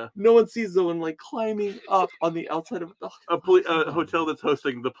 Yeah. no one sees someone like climbing up on the outside of A hotel that's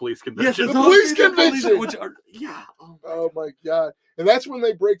hosting the police Yes, convention. The police the convention! which are yeah. Oh, Oh my God. And that's when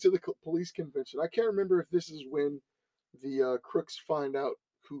they break to the police convention. I can't remember if this is when the crooks find out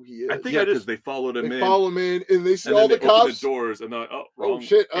who he is. I think yeah, I because just- they followed him they in. follow him in and they see and all then the they open cops. the doors, and they're like, "Oh, Oh wrong."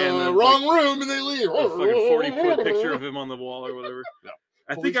 shit, And then, wrong room, and they leave. A fucking 40-foot picture of him on the wall or whatever. Yeah.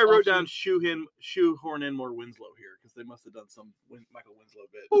 I Police think I wrote down officers. shoehorn in more Winslow here because they must have done some Michael Winslow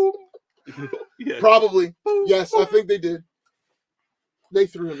bit. Boom. Yeah. Probably. Yes, I think they did. They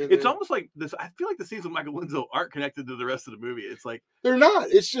threw him in It's there. almost like this. I feel like the scenes with Michael Winslow aren't connected to the rest of the movie. It's like, They're not.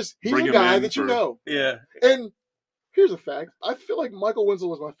 It's just he's Bring a him guy in that you for- know. yeah, And here's a fact. I feel like Michael Winslow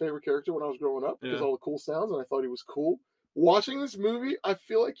was my favorite character when I was growing up because Yeah. all the cool sounds, and I thought he was cool. Watching this movie, I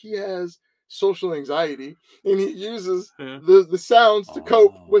feel like he has social anxiety, and he uses yeah. the sounds to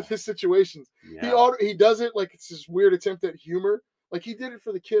cope Oh. with his situations. Yeah, He does it like it's this weird attempt at humor. Like he did it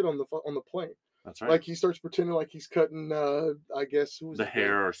for the kid on the plane. that's right. Like he starts pretending like he's cutting, I guess who was the it?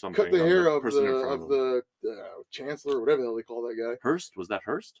 hair or something. cut the of hair of person in front the him. chancellor or whatever the hell they call that guy. Hurst, was that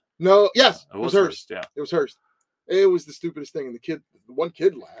Hurst? No, yes, It it was Hearst. Yeah, It was Hearst. It was the stupidest thing, and the one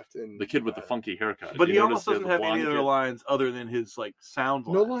kid laughed, and the kid with the funky haircut. But You he notice almost the doesn't have blonde any other kid? lines other than his like sound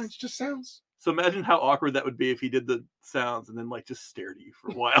lines. no lines, just sounds. So imagine how awkward that would be if he did the sounds and then like just stared at you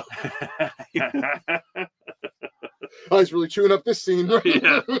for a while. I was really chewing up this scene. Right?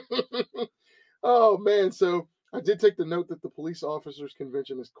 Yeah. Oh man, so I did take the note that the police officers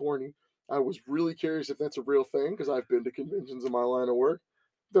convention is corny. I was really curious if that's a real thing because I've been to conventions in my line of work.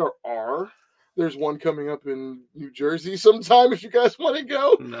 There are. There's one coming up in New Jersey sometime if you guys want to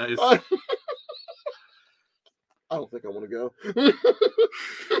go. Nice. I don't think I want to go.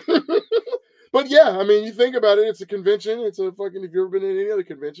 But yeah, I mean, you think about it, it's a convention. It's a fucking, if you've ever been in any other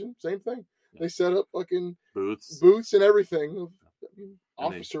convention, same thing. They set up fucking Boots. booths and everything. And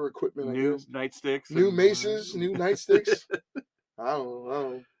Officer equipment, I New guess. nightsticks. New and- maces, new nightsticks. I don't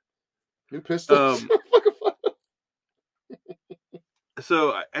know. New pistols.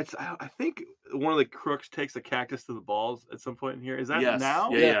 So I think one of the crooks takes a cactus to the balls at some point in here. Is that Yes. now?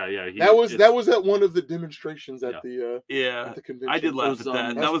 Yeah. that was it's- at one of the demonstrations at Yeah. Yeah. the convention. I did laugh Those, at that.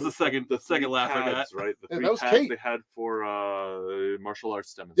 um, That was the second the three laugh I got. pads, right? The Yeah, three that was pads Kate. they had for martial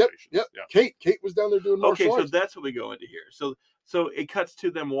arts demonstrations. Yep. Yeah. Kate was down there doing martial Okay, so arts. that's what we go into here. So it cuts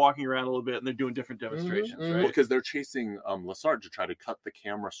to them walking around a little bit and they're doing different demonstrations, mhm. right? Well, because they're chasing Lassard to try to cut the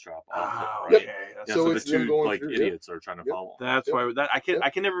camera strap off Oh, it, right? okay. Yeah, So so, it's the them two going like through, yep. idiots are trying to Yep. follow him. That's Yep. why I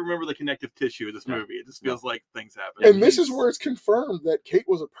Yep. can never remember the connective tissue of this Yeah. movie. It just feels like things happen. And this is he's- where it's confirmed that Kate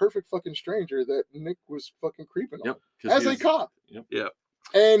was a perfect fucking stranger that Nick was fucking creeping on. Yep. As a cop. Yep. Yeah.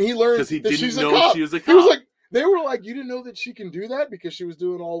 And he learned Because he that didn't she's a know cop. she was a cop. He was like, they were like, you didn't know that she can do that because she was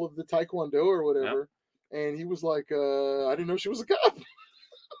doing all of the taekwondo or whatever. And he was like, I didn't know she was a cop.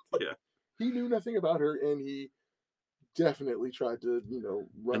 Yeah. He knew nothing about her, and he definitely tried to,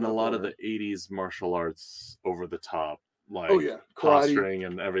 run and a up lot on of her. the 80s martial arts over the top like Oh, yeah. Karate. posturing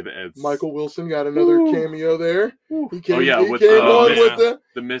and everything. It's Michael Wilson got another Woo. cameo there. He came, Oh, yeah, he with, came on yeah. with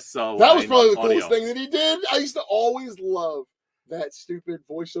the Miss. that was probably the audio. coolest thing that he did. I used to always love that stupid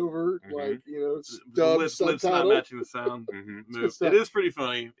voiceover, Mhm. like, you know, The dub lips not subtitle. matching the sound Mhm. good move. stuff. It is pretty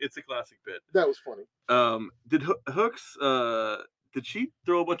funny. It's a classic bit. That was funny. Did Hooks? Did she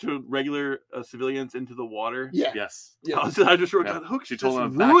throw a bunch of regular civilians into the water? Yeah. Yes. Yeah. I just wrote Yeah. down Hooks. She Just told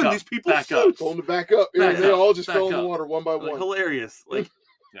them, "Back ruined up, these people's back up." suits. Told him to back up. Back and they up, all just back fell in the up. water one by Like, one. hilarious. Like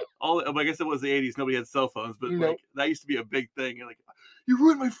Yeah. I guess it was the '80s. Nobody had cell phones, but Nope. like that used to be a big thing. You're like, you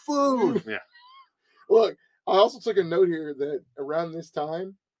ruined my phone. Look, I also took a note here that around this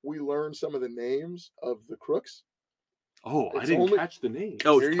time, we learned some of the names of the crooks. Oh, I It's didn't only- catch the name.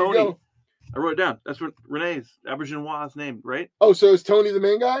 Oh, Here it's you Tony. go. I wrote it down. That's Renee's Auberginois name, right? Oh, so is Tony the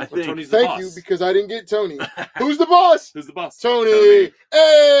main guy? I think. Tony's the Thank boss. you, because I didn't get Tony. Who's the boss? Who's the boss? Tony.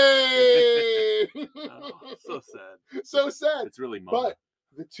 Hey! Oh, so sad. So sad. It's really Mo. But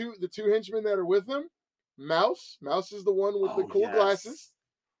the two henchmen that are with him, Mouse is the one with the cool glasses,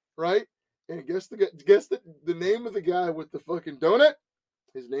 right? And guess the name of the guy with the fucking donut?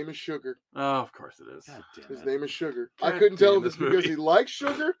 His name is Sugar. Oh, of course it is. God damn His it. name is Sugar. God I couldn't tell damn if it's this because movie. he likes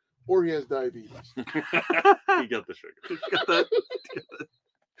sugar or he has diabetes. He got the sugar. Got that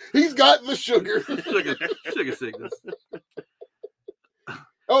He's got the sugar. sugar sickness.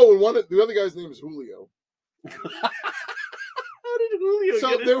 Oh, and the other guy's name is Julio. How did Julio So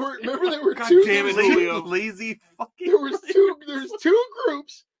get there it? were God two. damn it, there was two- Julio. Lazy fucking. There's two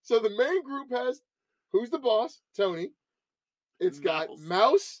groups. So the main group has who's the boss? Tony. It's got Mouse.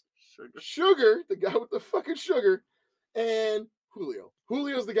 Mouse, Sugar. Sugar, the guy with the fucking sugar, and Julio.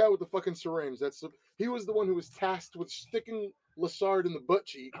 Julio's the guy with the fucking syringe. He was the one who was tasked with sticking Lassard in the butt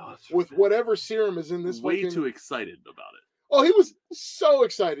cheek Oh, that's with right. whatever serum is in this Way fucking... too excited about it. Oh, he was so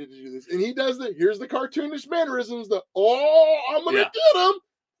excited to do this. And he does here's the cartoonish mannerisms, I'm gonna Yeah. get him.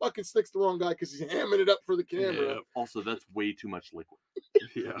 Fucking sticks the wrong guy because he's hamming it up for the camera. Yeah. Also, that's way too much liquid.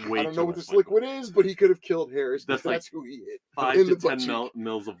 Yeah. Way I don't too know what much this liquid is, but he could have killed Harris. That's That's like who he hit. 5 in to the butt 10 cheek.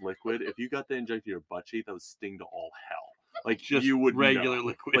 mils of liquid. If you got that injected in your butt cheek, that would sting to all hell. Like Just you would regular know.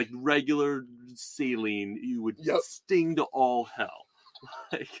 liquid. Like regular saline, you would Yep. sting to all hell.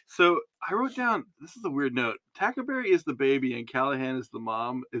 Like, So I wrote down, this is a weird note. Tackleberry is the baby and Callahan is the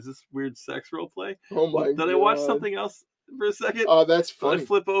mom. Is this weird sex role play? Oh my god. Did I watch something else for a second? Oh, that's Did I funny.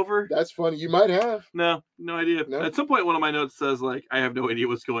 flip over? That's funny. You might have. No idea. No? At some point, one of my notes says, like, I have no idea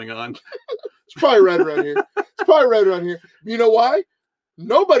what's going on. It's probably right around here. It's probably right around here. You know why?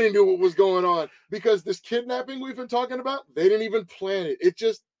 Nobody knew what was going on because this kidnapping we've been talking about, they didn't even plan it. It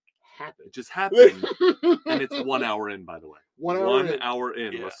just happened. it just happened. And it's 1 hour in, by the way. 1 hour One in. hour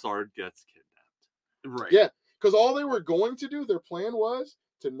in, Yeah. Lassard gets kidnapped. Right. Yeah. Because all they were going to do, their plan was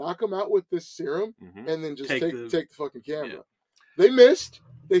to knock him out with this serum Mhm. and then just Take take the- the fucking camera. Yeah. They missed.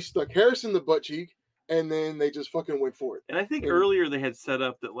 They stuck Harris in the butt cheek, and then they just fucking went for it. And I think And- earlier they had set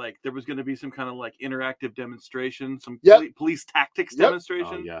up that, like, there was going to be some kind of, like, interactive demonstration, some Yep. police tactics Yep.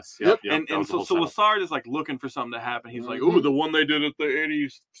 demonstration. Oh, yes. Yep. Yep. And That was the so whole setup. Lassard is like looking for something to happen. He's like, Mhm. "Oh, the one they did at the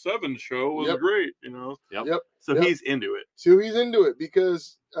 '87 show was Yep. great," you know. Yep. Yep. So Yep. he's into it. So he's into it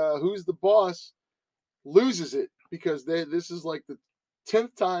because who's the boss loses it because this is like the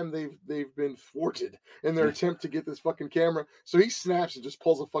 10th time they've been thwarted in their attempt to get this fucking camera. So he snaps and just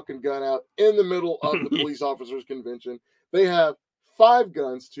pulls a fucking gun out in the middle of the police officers convention. They have 5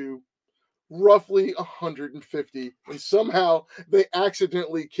 guns to roughly 150, and somehow they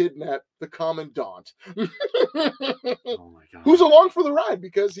accidentally kidnap the commandant, Oh my god. who's along for the ride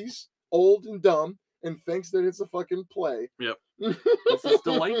because he's old and dumb and thinks that it's a fucking play. Yep. This is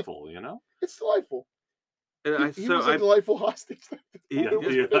delightful, you know? It's delightful. And He was a delightful hostage. Yeah, It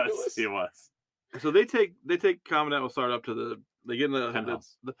was He ridiculous. was. He was. so they take Commandant Lassard up to they get in the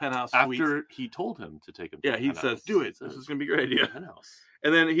Penthouse. the penthouse suite. After he told him to take him to Yeah, the he penthouse. says, "Do it. He This says, is gonna be a great idea." penthouse.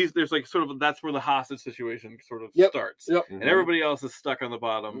 And then there's like sort of that's where the hostage situation sort of Yep. starts. Yep. And everybody else is stuck on the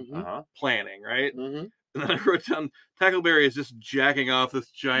bottom Mhm. Uh-huh. planning, right? Mm-hmm. And then I wrote down Tackleberry is just jacking off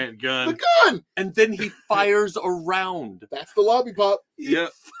this giant gun. The gun. And then he fires around. That's the lobby pop. Yeah.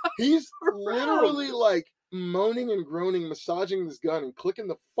 He's Around. literally like moaning and groaning, massaging this gun and clicking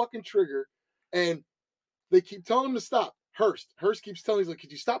the fucking trigger. And they keep telling him to stop. Hurst keeps telling him, he's like,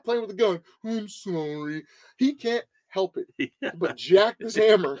 "Could you stop playing with the gun?" "I'm sorry." He can't help it but jack this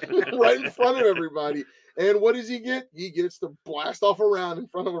hammer right in front of everybody. And what does he get? He gets to blast off around in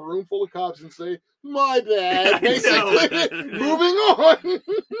front of a room full of cops and say, "My bad." I Basically, know. moving on.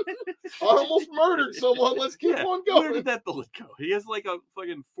 I almost murdered someone. Let's keep Yeah, on Where going. did that bullet go? He has like a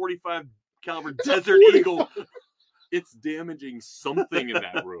fucking 45 caliber It's a Desert 45. Eagle. It's damaging something in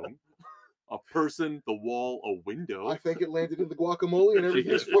that room. a person, the wall, a window. I think it landed in the guacamole and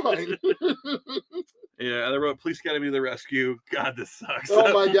everything's fine. Yeah, and I wrote Police Academy to the Rescue. God, this sucks.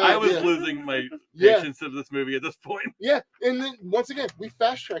 Oh my God, I was yeah. losing my Yeah. patience of this movie at this point. Yeah, and then once again, we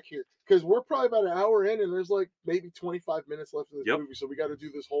fast track here because we're probably about an hour in, and there's like maybe 25 minutes left in this Yep. movie, so we got to do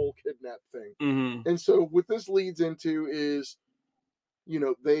this whole kidnap thing. Mm-hmm. And so what this leads into is, you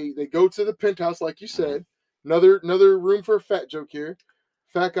know, they go to the penthouse, like you said. Another room for a fat joke here.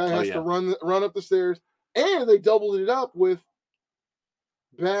 Fat guy has yeah. to run up the stairs, and they doubled it up with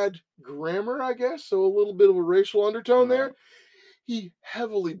bad grammar, I guess. So a little bit of a racial undertone there. He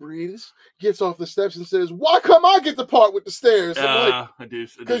heavily breathes, gets off the steps, and says, "Why come I get the part with the stairs?" I'm like, I do.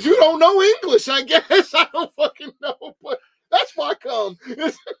 because you don't know English, I guess. I don't fucking know, but that's why I come.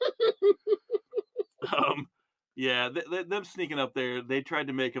 Yeah, them sneaking up there, they tried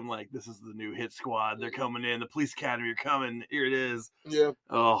to make him like, this is the new hit squad. They're coming in. The Police Academy are coming. Here it is. Yeah.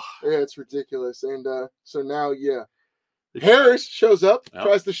 Oh, Yeah, it's ridiculous. And so now, yeah, Harris shows up, Yep.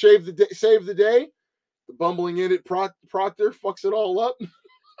 tries to save the day. The bumbling idiot Proctor fucks it all up.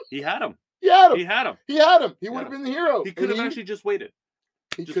 He had him. He had him. He had him. He had him. He Yeah. would have been the hero. He could And have actually just waited.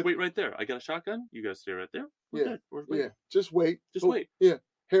 he Just could- wait right there. I got a shotgun. You guys stay right there. We're Yeah. good. We're Yeah, waiting. just wait. Just Oh, wait. Yeah.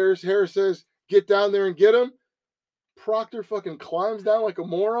 Harris says, "Get down there and get him." Proctor fucking climbs down like a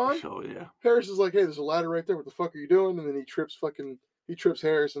moron. so yeah. Harris is like, "Hey, there's a ladder right there. What the fuck are you doing?" And then he trips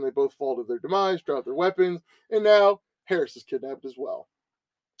Harris, and they both fall to their demise, drop their weapons, and now Harris is kidnapped as well.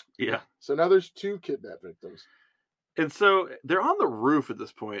 Yeah. So now there's 2 kidnap victims. And so they're on the roof at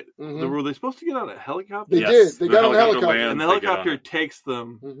this point. Mhm. Were they supposed to get on a helicopter? They did. They got on a helicopter. lands, And the they get on helicopter it. takes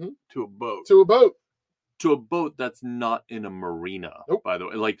them Mm-hmm. to a boat. To a boat. To a boat that's not in a marina, Nope. by the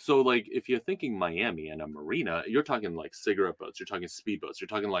way. Like, so, like, if you're thinking Miami and a marina, you're talking like cigarette boats, you're talking speedboats, you're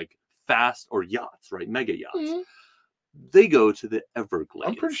talking like fast or yachts, right? Mega yachts. Mhm. They go to the Everglades.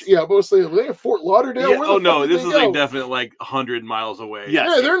 I'm pretty sure. Yeah, mostly they have Fort Lauderdale. Yeah, Where the oh no, fuck did this they is go? like definitely like 100 miles away. Yes.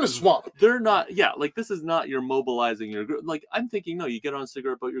 Yeah, they're in the swamp. They're not, yeah, like, this is not you're mobilizing your group. Like, I'm thinking, no, you get on a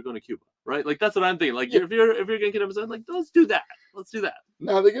cigarette boat, you're going to Cuba, right? Like, that's what I'm thinking. Like, Yeah. if you're going to get them, like, let's do that. Let's do that.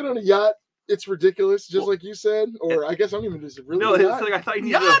 Now they get on a yacht. It's ridiculous, just Well, like you said. Or I guess I don't even. Is it really? No, a it's yacht? like I thought you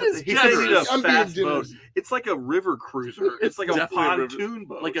needed Yacht a, is he said you needed a generous. I'm being fast boat. generous. It's like a river cruiser. It's like a definitely a river- pontoon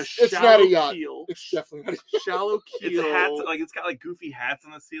boat. Like a It's not shallow a yacht. keel. It's definitely not. Shallow keel. it's a hat, like it's got like goofy hats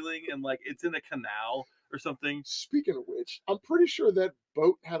on the ceiling, and like it's in a canal or something. Speaking of which, I'm pretty sure that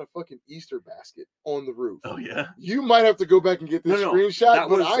boat had a fucking Easter basket on the roof. Oh yeah, You might have to go back and get this No, screenshot, that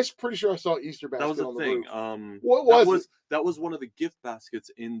but was- I'm pretty sure I saw Easter basket That was the on the thing. roof. What was it? That was one of the gift baskets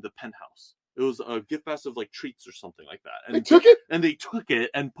in the penthouse. It was a gift basket of like treats or something like that. And They took it? and they took it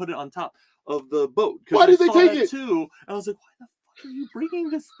and put it on top of the boat. 'Cause Why I did they saw take that it? too? And I was like, why the fuck are you bringing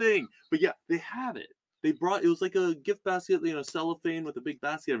this thing? But yeah, they have it. They brought it was like a gift basket, cellophane with a big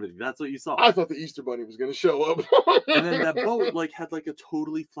basket and everything. That's what you saw. I thought the Easter Bunny was going to show up. And then that boat like had like a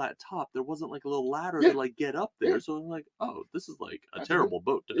totally flat top. There wasn't like a little ladder Yeah. to like get up there. Yeah. So I'm like, oh, this is like a That's terrible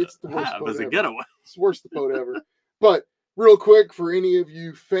boat to it's the worst have boat as a ever. getaway. It's the worst boat ever. But real quick, for any of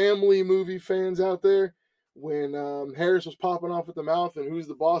you family movie fans out there, when Harris was popping off at the mouth and Who's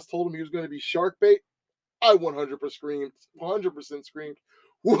the Boss told him he was going to be shark bait, I 100% screamed,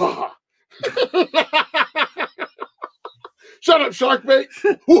 "Wah!" Shut up, shark bait!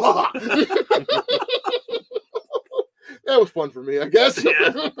 Wah! That was fun for me, I guess.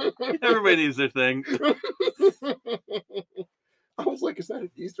 Yeah. Everybody needs their thing. I was like, is that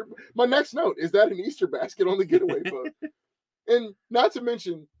an Easter? My next note, is that an Easter basket on the getaway boat? And not to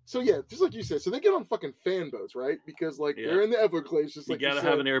mention, so yeah, just like you said, so they get on fucking fan boats, right? Because like Yeah. they're in the Everglades, just You like gotta you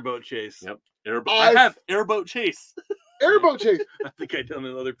have said. an airboat chase. Yep. I've- I have airboat chase. Airboat chase. I think I done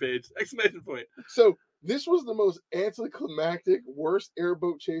another page. Exclamation point. So this was the most anticlimactic, worst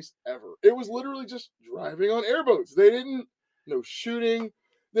airboat chase ever. It was literally just driving on airboats. They didn't, no shooting.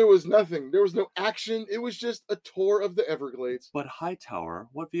 There was nothing. There was no action. It was just a tour of the Everglades. But Hightower,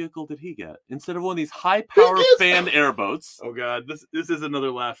 what vehicle did he get? Instead of one of these high-power gets- fanned airboats, Oh god, this is another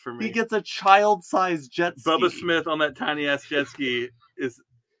laugh for me. he gets a child-sized jet ski. Bubba Smith on that tiny ass jet ski is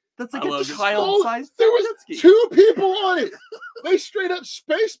That's like I a love it. child-sized There was jet ski. 2 people on it. They straight up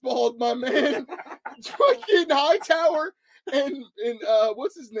spaceballed my man. Fucking Hightower and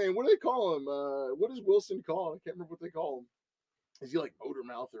what's his name? What do they call him? What does Wilson call him? I can't remember what they call him. Is he like motor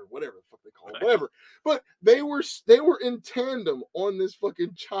mouth or whatever the fuck they call him? Whatever. But they were in tandem on this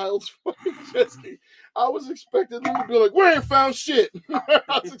fucking child's fucking jet ski. I was expecting them to be like, "We ain't found shit."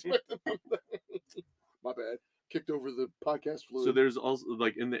 I was expecting them to... My bad. kicked over the podcast fluid. So there's also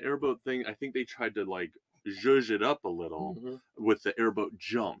like in the airboat thing, I think they tried to like zhuzh it up a little Mhm. with the airboat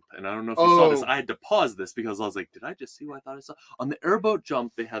jump. And I don't know if you saw this. Oh. I had to pause this because I was like, did I just see what I thought I saw? On the airboat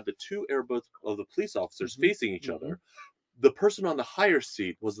jump, they had the two airboats of the police officers Mhm. facing each Mhm. other. The person on the higher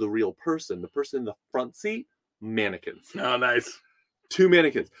seat was the real person. The person in the front seat, mannequins. Oh, nice. Two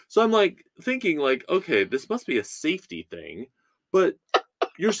mannequins. So I'm like thinking like, okay, this must be a safety thing, but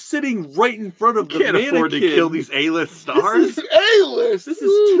you're sitting right in front of the Can't mannequin. afford to kill these A-list stars. This is A-list. This Woo!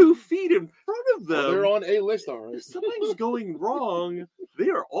 is 2 feet in front of them. Well, they're on A-list, all right. If something's going wrong, they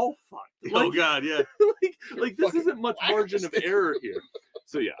are all fucked. Oh God, yeah. like this Fucking isn't much margin of blasted. error here.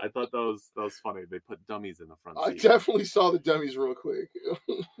 So yeah, I thought that was funny. They put dummies in the front I seat. definitely saw the dummies real quick.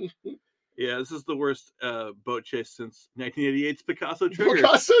 Yeah, this is the worst boat chase since 1988's Picasso Trigger,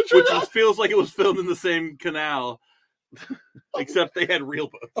 Picasso which Trigger feels like it was filmed in the same canal, except they had real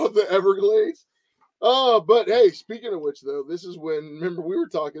boats. of the Everglades. Oh, but hey, speaking of which, though, this is when, remember we were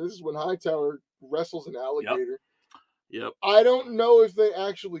talking, this is when Hightower wrestles an alligator. Yep. I don't know if they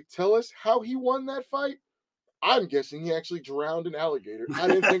actually tell us how he won that fight. I'm guessing he actually drowned an alligator. I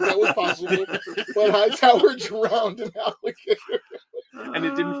didn't think that was possible, but Hightower drowned an alligator. And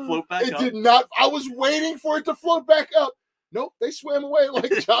it didn't float back It up. did not. I was waiting for it to float back up. Nope, they swam away.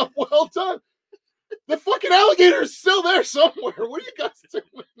 Like, job well done. The fucking alligator is still there somewhere. What are you guys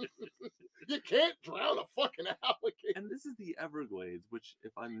doing? You can't drown a fucking alligator. And this is the Everglades, which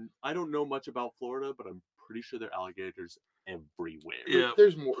I don't know much about Florida, but I'm pretty sure there are alligators everywhere. Yeah.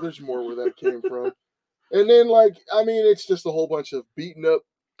 There's more where that came from. And then, like, I mean, it's just a whole bunch of beaten up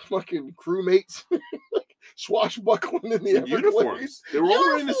fucking crewmates, like swashbuckling in the Everglades. Uniforms. They were all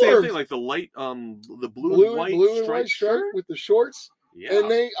wearing the same Uniforms. thing, like the light, the blue and white stripe shirt. with the shorts. Yeah.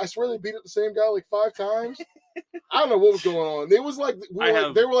 And I swear they beat up the same guy like 5 times. I don't know what was going on. It was like,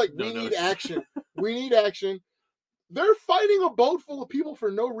 they were like, no we need notes. action. We need action. They're fighting a boat full of people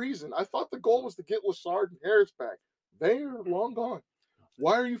for no reason. I thought the goal was to get Lassard and Harris back. They're long gone.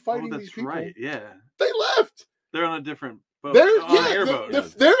 Why are you fighting Oh, these that's people? right. Yeah, They left. they're on a different boat. They're on an yeah, airboat.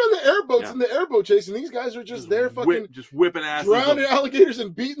 they're in the airboats Yeah. in the airboat chase, and these guys are just there fucking just whipping asses. drowning alligators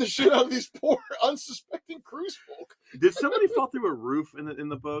and beating the shit out of these poor unsuspecting cruise folk. Did somebody fall through a roof in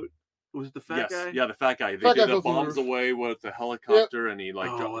the boat? Was it the fat Yes, guy? yeah, the fat guy. They Fat guy did fell the through the bombs roof. away with the helicopter, and he like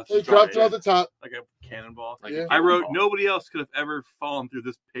Oh, dropped. that's They right, dropped it yeah. off the top. Like a cannonball. Like Yeah. a I wrote, cannonball. nobody else could have ever fallen through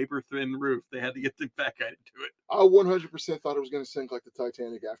this paper thin roof. They had to get the fat guy to do it. I 100% thought it was going to sink like the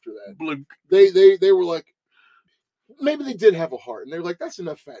Titanic after that. Blunk. They were like, maybe they did have a heart, and they were like, that's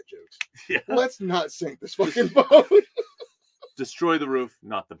enough fat jokes. Yeah. Let's not sink this fucking boat. Destroy the roof,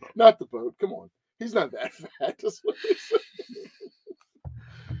 not the boat. Not the boat. Come on. He's not that fat. That's what they said.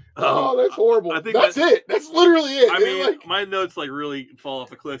 Oh, that's horrible. I think That's it. That's literally it. I They're mean, like, my notes like really fall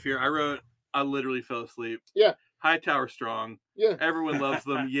off a cliff here. I wrote, I literally fell asleep. Yeah. Hightower strong. yeah. Everyone loves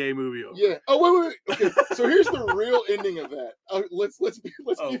them. Yay, movie over. Yeah. Oh, wait. Okay. So here's the real ending of that. Let's be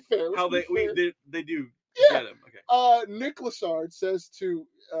Oh, fair. Let's How be fair. they do Yeah. get him. Okay. Nick Lassard says to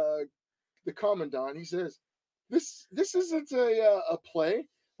the commandant, he says, "This isn't a play.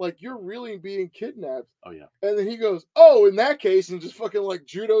 Like, you're really being kidnapped." Oh yeah. And then he goes, "Oh, in that case," and just fucking like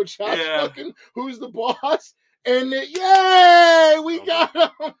judo chops Yeah. fucking who's the boss? And yay, we Okay. got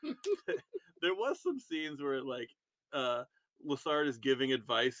him. There was some scenes where like Lassard is giving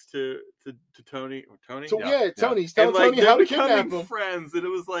advice to Tony or Tony. So Yeah, yeah, Tony, he's telling and like Tony how they're to kidnap becoming him. friends, and it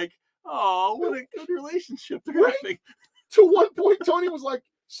was like, oh, what a good relationship they're Right. having. To one point, Tony was like,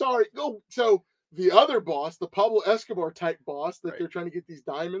 "Sorry, go." So the other boss, the Pablo Escobar type boss that Right. they're trying to get these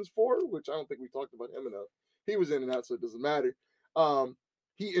diamonds for, which I don't think we talked about him enough. He was in and out, so it doesn't matter.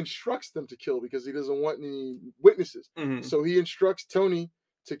 He instructs them to kill because he doesn't want any witnesses. Mhm. So he instructs Tony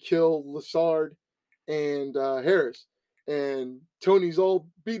to kill Lassard and Harris. And Tony's all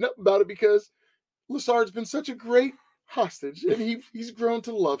beaten up about it because Lassard's been such a great hostage, and he's grown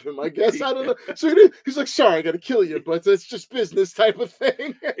to love him, I guess. I don't know. So he's like, "Sorry, I got to kill you, but it's just business type of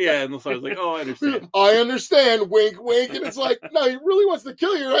thing." Yeah, and Lassard's like, oh, I understand. I understand, wink, wink. And it's like, no, he really wants to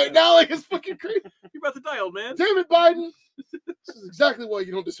kill you right now. Like, it's fucking crazy. You're about to die, old man. Damn it, Biden. This is exactly why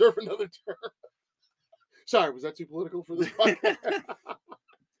you don't deserve another term. Sorry, was that too political for this podcast?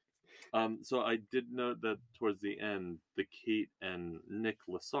 So I did note that towards the end, the Kate and Nick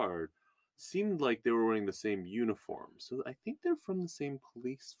Lassard seemed like they were wearing the same uniform. So I think they're from the same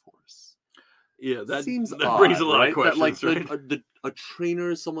police force. Yeah, that seems that odd, brings a lot right? of questions. That, like right? a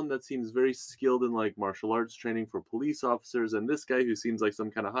trainer is someone that seems very skilled in like martial arts training for police officers, and this guy who seems like some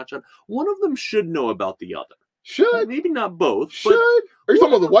kind of hotshot. One of them should know about the other. Should. Maybe not both. Should. Are you talking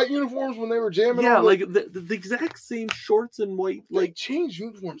about the white uniforms when they were jamming? But yeah, on the, like the exact same shorts and white. they Like changed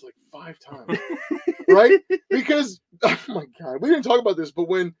uniforms like 5 times. right? Because oh my god, we didn't talk about this, but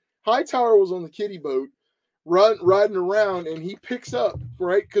when Hightower was on the kiddie boat, riding around, and he picks up,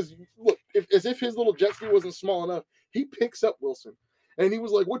 right? Because look, as if his little jet ski wasn't small enough, he picks up Wilson, and he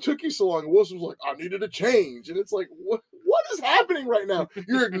was like, "What took you so long?" And Wilson was like, "I needed a change," and it's like, what is happening right now?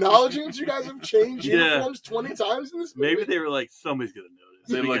 You're acknowledging that you guys have changed uniforms 20 times in this movie? Maybe they were like, somebody's gonna notice.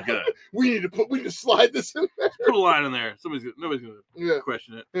 They look good. We need to slide this in there. Put a line in there. Nobody's gonna Yeah.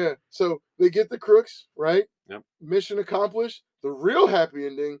 question it. Yeah. So they get the crooks, right? Yep. Mission accomplished. The real happy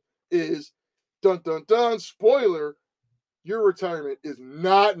ending is dun dun dun. Spoiler: your retirement is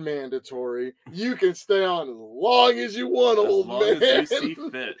not mandatory. You can stay on as long as you want, old long man. as you see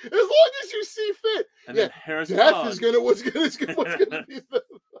fit. As long as you see fit. And yeah. then Harrison Death is what's gonna be the.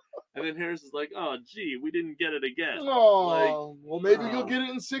 And then Harris is like, "Oh, gee, we didn't get it again." Oh, well, maybe you'll get it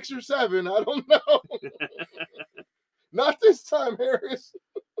in 6 or 7. I don't know. Not this time, Harris.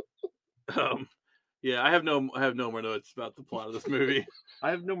 Yeah, I have no more notes about the plot of this movie.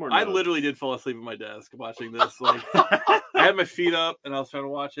 I have no more. I notes. literally did fall asleep at my desk watching this. Like, I had my feet up and I was trying to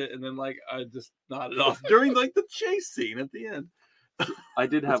watch it, and then like I just nodded off during like the chase scene at the end. I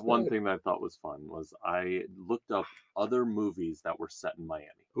did have That's one good. thing that I thought was fun. Was I looked up other movies that were set in Miami.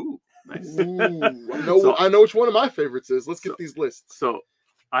 Ooh, nice. Ooh, I know which one of my favorites is. Let's get these lists. So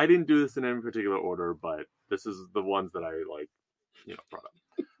I didn't do this in any particular order, but this is the ones that I brought up.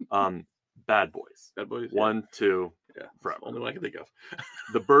 Bad Boys. Bad Boys. 1, 2, Yeah, forever. only one I can think of.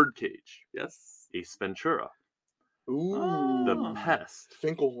 The Birdcage. Yes. Ace Ventura. Ooh, The Oh. Pest.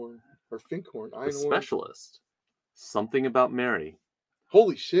 Finkelhorn. The Einhorn. Specialist. Something About Mary.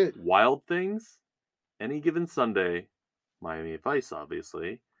 Holy shit. Wild Things. Any Given Sunday. Miami Vice,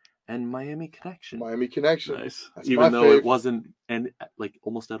 obviously. And Miami Connection. Miami Connection. Nice. That's Even my though it fave. wasn't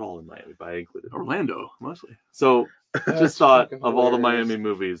almost at all in Miami, but I included it. Orlando, mostly. So That's just thought fucking of all the hilarious. Miami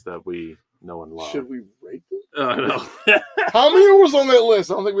movies that we know and love. Should we rate them? No. How many was on that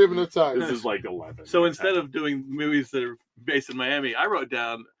list? I don't think we have enough time. This is like 11. So instead of doing movies that are based in Miami, I wrote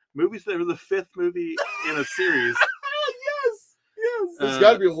down movies that are the 5th movie in a series. yes. There's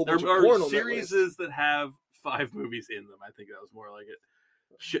got to be a whole bunch of There porn are on that list. series that have 5 movies in them. I think that was more like it.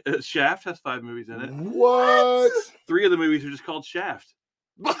 Shaft has 5 movies in it. What? 3 of the movies are just called Shaft.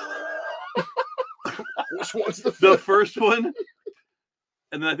 Which one's the The fifth? first one,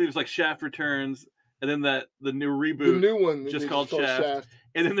 and then I think it's like Shaft Returns, and then the new reboot, The new one. just they called Shaft.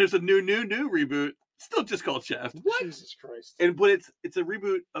 and then there's a new reboot, still just called Shaft. Jesus Christ. But it's a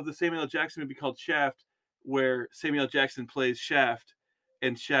reboot of the Samuel L. Jackson movie called Shaft, where Samuel L. Jackson plays Shaft,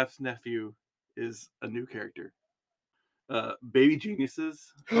 and Shaft's nephew is a new character. Baby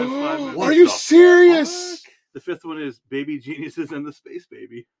Geniuses has 5 movies. Are you serious? The 5th one is Baby Geniuses and the Space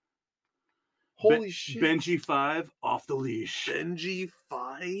Baby. Holy shit. Benji 5, Off the Leash. Benji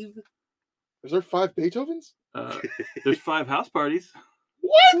 5? Is there 5 Beethovens? There's 5 house parties.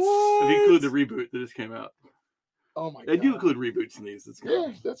 What? If you include the reboot that just came out. Oh my They god. do include reboots in these. It's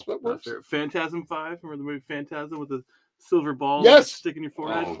Yeah, that's what not works. fair. Phantasm 5. Remember the movie Phantasm with the silver ball Yes! stick in your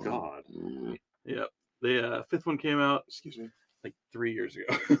forehead? Oh, God. Yep. The 5th one came out Excuse me. like 3 years ago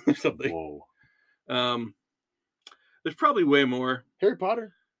or something. Whoa. There's probably way more. Harry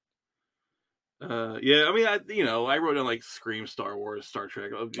Potter. Yeah, I mean, I wrote down like Scream, Star Wars, Star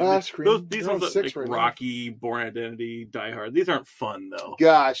Trek. Scream. These They're on ones, 6 like right now. Rocky, Born Identity, Die Hard. These aren't fun though.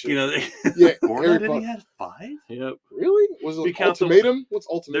 Gosh. You know, Yeah, Born Harry Identity Potter. had 5? yep. Really? Was We it count the- Ultimatum? What's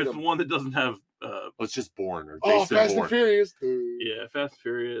There's Ultimatum? one that doesn't have. Oh, it's just Born or Oh, Jason Fast Bourne. and Furious. Yeah, Fast and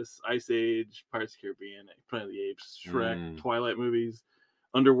Furious, Ice Age, Pirates of the Caribbean, Planet of the Apes, Shrek, Twilight movies,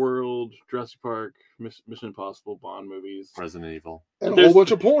 Underworld, Jurassic Park, Mission Impossible, Bond movies, Resident Evil. And a There's- whole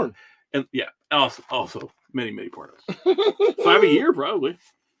bunch of porn. and yeah, also many pornos. 5 a year probably.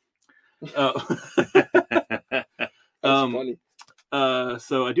 That's funny.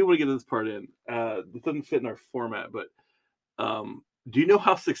 So I do want to get this part in. It doesn't fit in our format, but do you know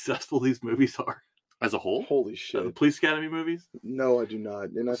how successful these movies are? As a whole? Holy The shit. Police Academy movies? No, I do not.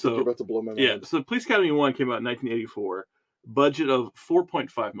 And I think So, you're about to blow my mind. Yeah, so Police Academy 1 came out in 1984. Budget of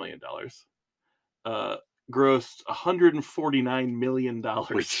 $4.5 million. Grossed $149 million.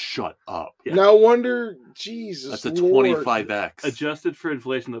 Wait, shut up. Yeah. No wonder, Jesus. That's a Lord. 25x. Adjusted for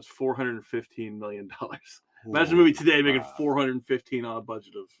inflation, that's $415 million. Imagine a movie today making $415 on a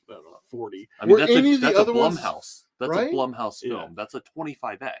budget of, I don't know, 40. I mean, Were any of the that's other a ones- Blumhouse. That's right? a Blumhouse Yeah. film. That's a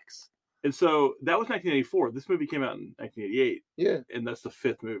 25x. And so that was 1984. This movie came out in 1988, Yeah. and that's the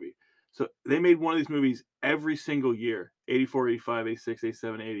 5th movie. So they made one of these movies every single year. 84, 85, 86,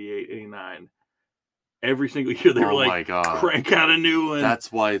 87, 88, 89. Every single year they were my like, God. crank out a new one.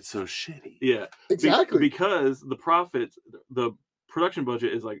 That's why it's so shitty. Yeah. Exactly. Because the profits, the production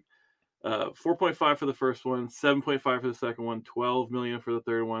budget is like 4.5 for the first one, 7.5 for the second one, 12 million for the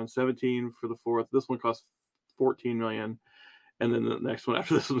third one, 17 for the fourth. This one cost 14 million, and then the next one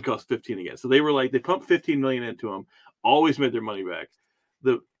after this one cost 15 again. So they pumped 15 million into them, always made their money back.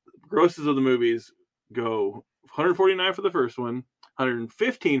 The grosses of the movies go 149 for the first one,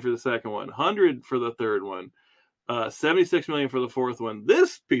 115 for the second one, 100 for the third one, 76 million for the fourth one.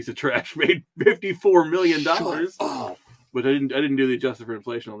 This piece of trash made $54 million. But I didn't do the adjusted for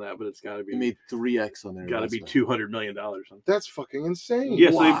inflation on that, but it's got to be. They made 3x on their. Got to be $200 million. That's fucking insane.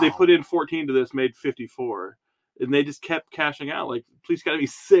 Yeah, so they put in 14 to this, made 54, and they just kept cashing out. Like Police Academy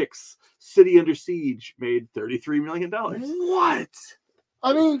 6, City Under Siege made $33 million. What?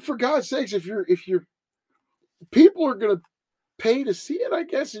 I mean, for God's sakes, if you're people are gonna pay to see it, I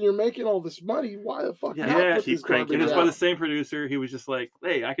guess, and you're making all this money, why the fuck not put keep this cranking. garbage It's out? by the same producer. He was just like,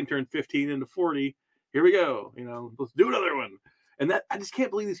 "Hey, I can turn 15 into 40. Here we go. Let's do another one." And I just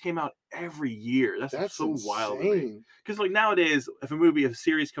can't believe these came out every year. That's so insane. wild. Because like nowadays, if a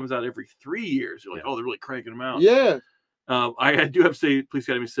series comes out every 3 years, you're like, oh, they're really cranking them out. Yeah. I do have to say, Police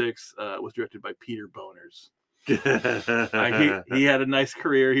Academy 6 was directed by Peter Boners. He had a nice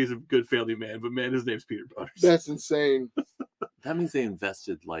career. He's a good family man, but man, his name's Peter Boners. That's insane. That means they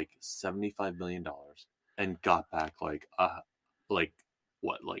invested like $75 million and got back like 400.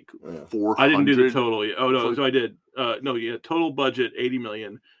 I didn't do the total yet. Oh no, so I did. Total budget $80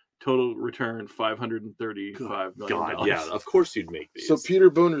 million. Total return $535 million. God, yeah, of course you'd make these. So Peter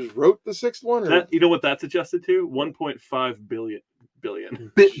Boners wrote the sixth one? Or? You know what that's adjusted to? 1.5 billion.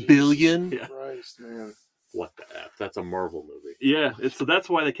 Billion? Yeah. Christ, man. What the F? That's a Marvel movie. Yeah, so that's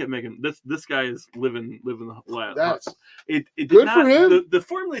why they kept making this guy is living the life. That's it did good not, for him. The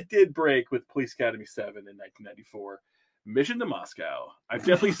formula did break with Police Academy 7 in 1994. Mission to Moscow. I've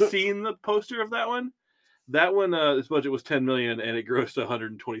definitely seen the poster of that one. That one, its budget was $10 million and it grossed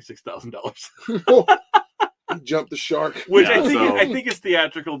 $126,000. He jumped the shark. Which Yeah, I think it's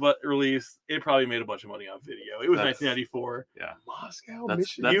theatrical, but release it probably made a bunch of money on video. It was 1994. Yeah, Moscow. That's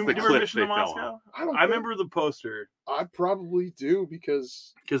Mission. the You remember clip Mission they to fell Moscow? I remember the poster I probably do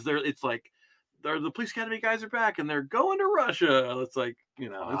because it's like the Police Academy guys are back and they're going to Russia. It's like it's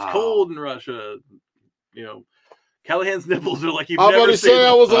Wow. cold in Russia. Callahan's nipples are like you've I'm never about to seen say I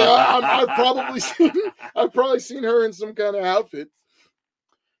them. was like I've probably seen her in some kind of outfit.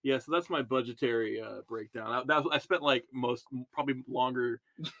 Yeah, so that's my budgetary breakdown. I spent like probably longer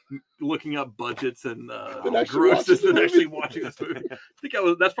looking up budgets and Than actually grosses watching than the actually movie. watching this movie. I think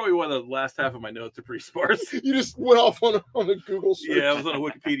that's probably why the last half of my notes are pretty sparse. You just went off on a Google search. Yeah, I was on a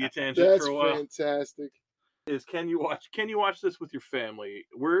Wikipedia tangent That's for a while. fantastic. Can you watch this with your family?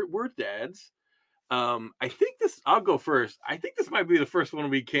 We're dads. I think I'll go first. I think this might be the first one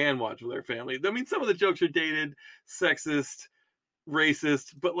we can watch with our family. I mean, some of the jokes are dated, sexist,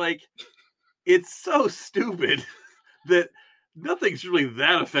 racist, but like it's so stupid that nothing's really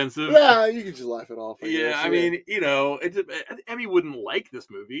that offensive. Yeah, you can just laugh it off. I guess, I mean, Emmy wouldn't like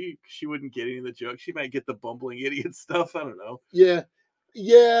this movie. She wouldn't get any of the jokes. She might get the bumbling idiot stuff. I don't know. Yeah,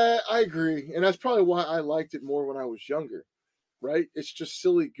 I agree, and that's probably why I liked it more when I was younger. Right? It's just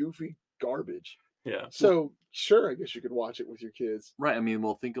silly, goofy garbage. Yeah. So sure, I guess you could watch it with your kids. Right. I mean,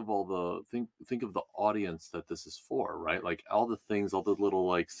 well, think of think of the audience that this is for, right? Like all the things, all the little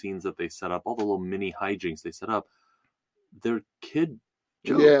like scenes that they set up, all the little mini hijinks they set up. They're kid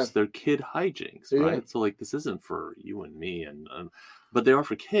jokes. Yeah. They're kid hijinks, Yeah. right? So like this isn't for you and me, but they are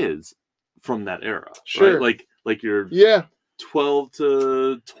for kids from that era, Sure. right? Like your 12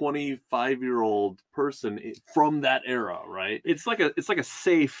 to 25-year-old person from that era, right? It's like a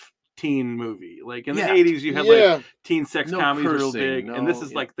safe teen movie. Like in the Yeah. 80s, you had like teen sex No comedies real cursing, big, and this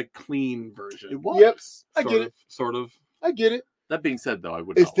is yeah. like the clean version. It was. Yep. I get it. Sort of. I get it. That being said, though, I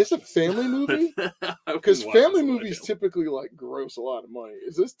would. Is not this a watch family movie? Because family movies typically like gross a lot of money.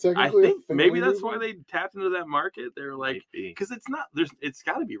 Is this I technically? think a family maybe that's movie? why they tapped into that market. They're like, because it's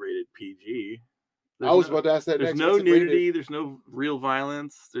got to be rated PG. I was about to ask that There's next. no What's it rated? nudity. There's no real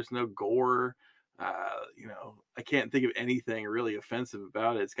violence. There's no gore. I can't think of anything really offensive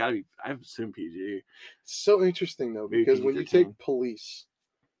about it. It's got to be. I assume PG. So interesting though, Maybe because when you PG-13. take Police,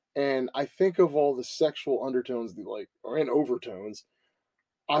 and I think of all the sexual undertones, and overtones,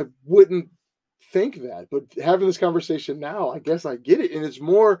 I wouldn't think that. But having this conversation now, I guess I get it, and it's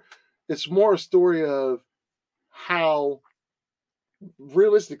more a story of how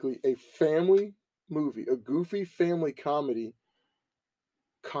realistically a family movie, a goofy family comedy,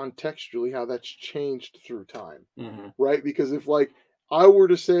 contextually how that's changed through time. Mm-hmm. Right? Because if I were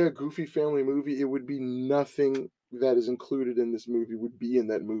to say a goofy family movie, it would be nothing that is included in this movie would be in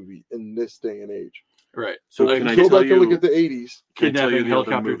that movie in this day and age. Right. So Like, can I Go tell back and look you? at the 80s. Can I tell kidnapping you the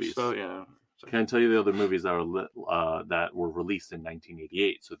other helicopters. movies? So yeah. Can I tell you the other movies that that were released in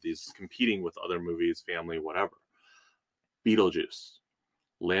 1988? So these competing with other movies, family, whatever. Beetlejuice,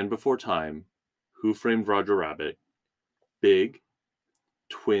 Land Before Time, Who Framed Roger Rabbit, Big,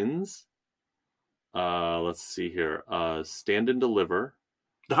 Twins. Let's see here. Stand and Deliver,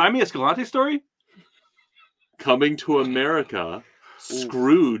 The Jaime Escalante story. Coming to America,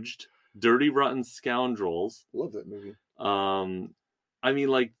 Scrooged, Dirty Rotten Scoundrels. Love that movie. I mean,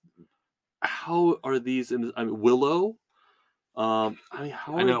 like, how are these in? I mean, Willow. I mean,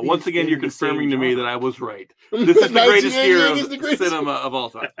 how I are know. these Once again, in you're the same confirming to me genre? that I was right. This is the greatest year 1988 of is the greatest. cinema of all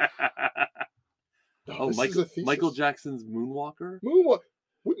time. Oh, This is a thesis. Michael Jackson's Moonwalker. Moonwalk.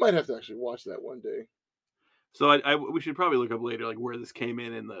 We might have to actually watch that one day. So we should probably look up later, like where this came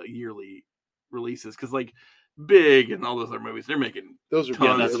in the yearly releases, because like Big and all those other movies, they're making Those are tons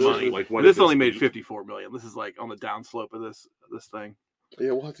Yeah, good. that's of Those money. are- Like, what this did only made beat? 54 million. This is like on the downslope of this thing.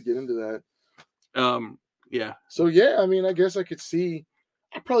 Yeah, we'll have to get into that. Yeah. So yeah, I mean, I guess I could see.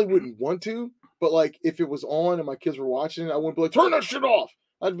 I probably wouldn't want to, but like if it was on and my kids were watching it, I wouldn't be like, turn that shit off.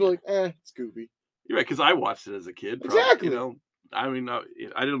 I'd be like, it's goofy. You're right, because I watched it as a kid. Probably, Exactly. You know, I mean,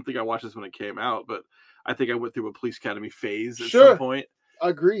 I don't think I watched this when it came out, but I think I went through a Police Academy phase at Sure. some point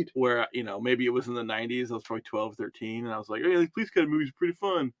Agreed. where, you know, maybe it was in the 90s. I was probably 12, 13, and I was like, hey, the Police Academy movies are pretty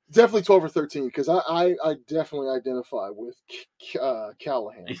fun. Definitely 12 or 13 because I definitely identify with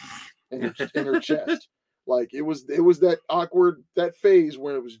Callahan in her chest. Like it was that awkward that phase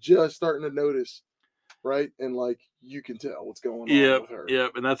where it was just starting to notice, right? And like you can tell what's going on Yep, with her.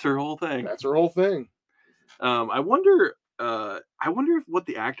 yep, and that's her whole thing. That's her whole thing. I wonder if what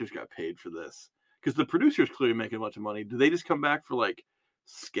the actors got paid for this, because the producers clearly making a bunch of money. Did they just come back for like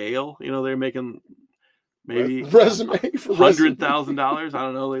scale? You know, they're making maybe resume for $100,000. I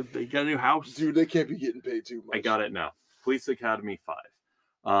don't know. They got a new house. Dude, they can't be getting paid too much. I got it now. Police Academy 5.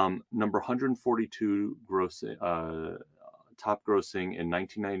 Number 142 top grossing in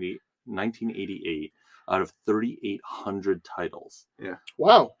 1988 out of 3,800 titles. Yeah.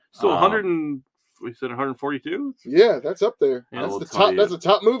 Wow. So 100 and we said 142. Yeah, that's up there. Yeah, That's we'll the tell top. you. That's a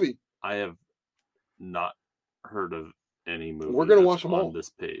top movie. I have not heard of any movie. We're gonna that's watch them on all. this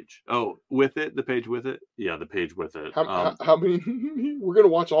page. Oh, with it, the page with it. Yeah, the page with it. How many? We're gonna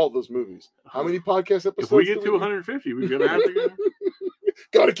watch all of those movies. How many podcast episodes? If we get do to 150, we're gonna have to go.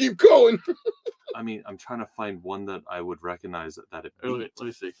 Gotta keep going. I mean, I'm trying to find one that I would recognize that it Oh, beat. let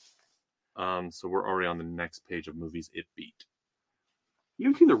me see. So we're already on the next page of movies it beat. You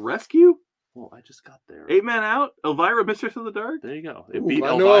haven't seen The Rescue? Well, I just got there. 8 Men Out? Elvira, Mistress of the Dark? There you go. It Ooh, beat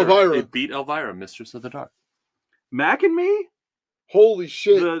I know Elvira. Elvira. It beat Elvira, Mistress of the Dark. Mac and Me? Holy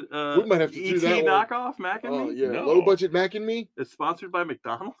shit! The we might have to do ET that one. knockoff, Mac and Oh Me? yeah, No. low budget Mac and Me. It's sponsored by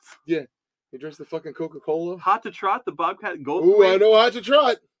McDonald's. He drinks the fucking Coca-Cola. Hot to Trot, the Bobcat Ooh, Goldthwait. I know how to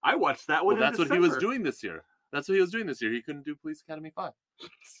trot. I watched that one. Well, that's in what he was December. doing this year. That's what he was doing this year. He couldn't do Police Academy 5.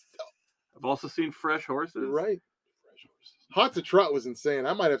 I've also seen Fresh Horses. You're right. Hot to Trot was insane.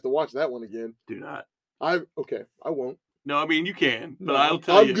 I might have to watch that one again. Do not. I won't. No, I mean you can, but No, I'll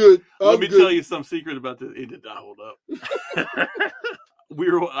tell I'm you. good. Let I'm me good. tell you some secret about this. It did not hold up.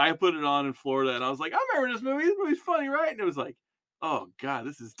 I put it on in Florida, and I was like, I remember this movie. This movie's funny, right? And it was like, oh god,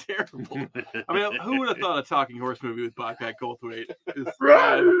 this is terrible. I mean, who would have thought a talking horse movie with Bobcat Goldthwait? Is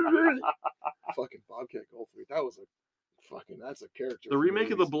Fucking Bobcat Goldthwait. That was that's a character. the for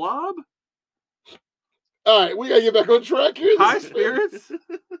remake of The movies. Blob? All right, we gotta get back on track here. High This is- Spirits?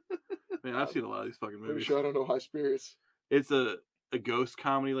 Man, I've seen a lot of these fucking Pretty movies. sure I don't know High Spirits. It's a ghost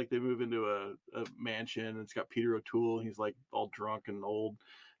comedy. Like they move into a mansion, and it's got Peter O'Toole. And he's like all drunk and old,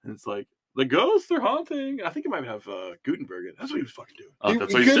 and it's like the ghosts are haunting. I think it might have Gutenberg in it. That's what he was fucking doing. Oh, he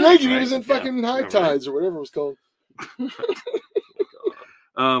that's he what he's couldn't doing, make it. He right? was in Yeah. fucking High Yeah, right. Tides or whatever it was called.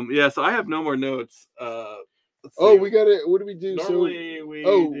 Yeah, so I have no more notes. Let's Oh, see. we got it. What do we do? Normally we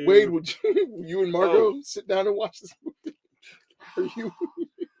So, do- Wade, would you and Margot sit down and watch this movie? Are you?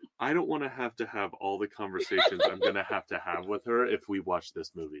 I don't want to have all the conversations I'm going to have with her if we watch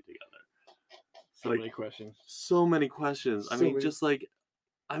this movie together. so like- many questions. So many questions. I So mean, many. just like,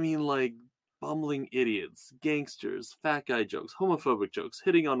 bumbling idiots, gangsters, fat guy jokes, homophobic jokes,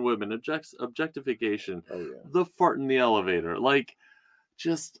 hitting on women, objectification, Oh yeah. the fart in the elevator. Like,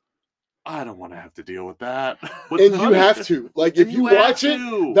 just, I don't want to have to deal with that. What's And you funny- have to. Like, if you have watch it,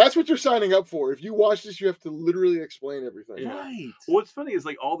 to. that's what you're signing up for. If you watch this, you have to literally explain everything. Yeah. Right. What's funny is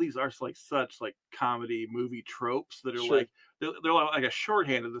like all these are like such like comedy movie tropes that are Sure. like they're like a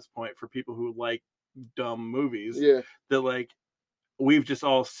shorthand at this point for people who like dumb movies. Yeah. That like we've just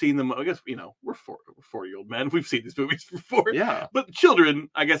all seen them. I guess, we're 40-year-old men. We've seen these movies before. Yeah. But children,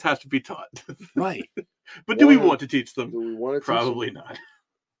 I guess, has to be taught. Right. But do we want to teach them? Do we want to? Probably not.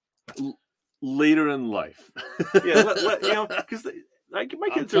 Later in life. Yeah, because my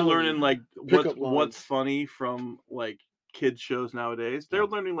kids are telling learning you, like pickup what's lines. funny from like kids shows nowadays. They're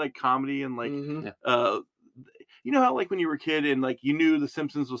learning like comedy and like Mhm. you know how like when you were a kid and like you knew The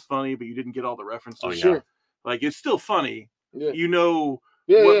Simpsons was funny, but you didn't get all the references. Oh, yeah. Sure. Like it's still funny. Yeah. You know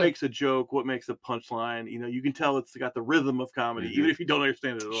Yeah. what yeah. makes a joke, what makes a punchline. You can tell it's got the rhythm of comedy, Mhm. even if you don't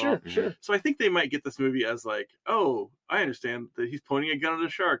understand it at all. Sure. Sure. So I think they might get this movie as like, oh, I understand that he's pointing a gun at a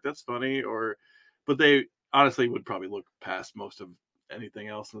shark. That's funny. But they honestly would probably look past most of anything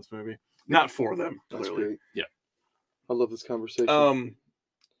else in this movie. Not for them, That's clearly. great. Yeah. I love this conversation.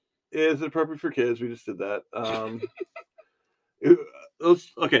 Is it appropriate for kids? We just did that.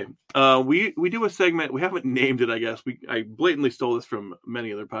 Okay. We do a segment. We haven't named it, I guess. I blatantly stole this from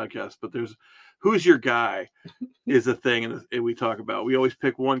many other podcasts, but there's Who's Your Guy is a thing and we talk about. We always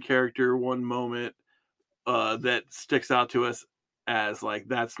pick one character, one moment that sticks out to us as like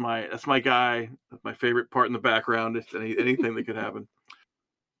that's my guy, that's my favorite part in the background. It's anything that could happen.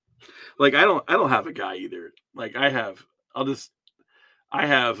 Like I don't have a guy either. Like I have just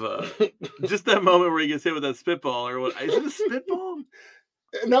that moment where he gets hit with that spitball or what? Is it a spitball?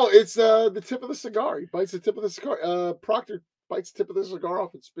 No, it's the tip of the cigar. He bites the tip of the cigar. Proctor bites the tip of the cigar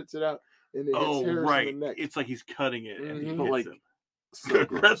off and spits it out, and it hits Harris Right. in the neck. It's like he's cutting it, and he Mhm. But, hits like, him. So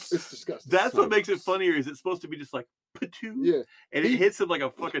gross. It's disgusting. That's so what makes it gross. funnier. Is it's supposed to be just like patoo, Yeah. and it hits him like a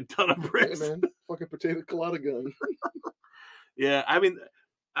fucking ton of Hey, bricks. man, fucking potato colada gun. Yeah, I mean,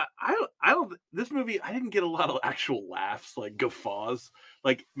 I don't. This movie, I didn't get a lot of actual laughs, like guffaws,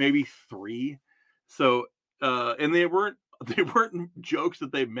 like maybe 3. So, and they weren't jokes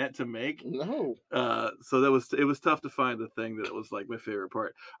that they meant to make. No. So it was tough to find the thing that was like my favorite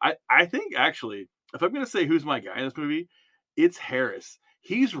part. I think actually, if I'm gonna say who's my guy in this movie, it's Harris.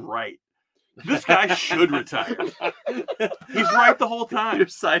 He's right. This guy should retire. He's right the whole time. You're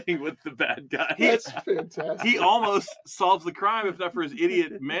siding with the bad guy. That's fantastic. He almost solves the crime if not for his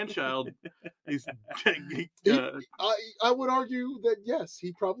idiot man-child. He's I would argue that yes,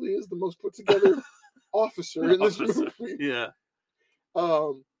 he probably is the most put together officer in this Officer. movie. yeah.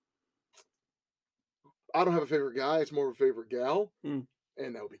 I don't have a favorite guy. It's more of a favorite gal, Hmm.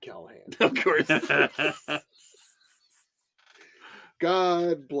 and that would be Callahan. Of course.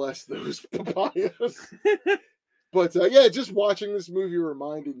 God bless those papayas. But yeah, just watching this movie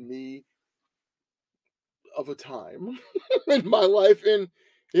reminded me of a time in my life. And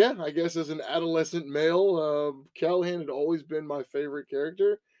yeah, I guess as an adolescent male, Callahan had always been my favorite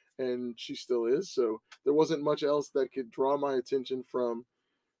character, and she still is. So there wasn't much else that could draw my attention from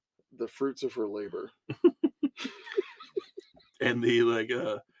the fruits of her labor. And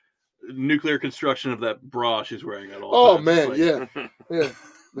the nuclear construction of that bra she's wearing at all Oh times. man, It's like, yeah.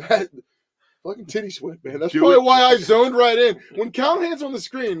 That fucking titty sweat, man. That's Do probably it. why I zoned right in. When Callahan's on the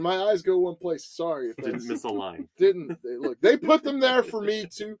screen, my eyes go one place. Sorry if Didn't that's miss a line. didn't. They put them there for me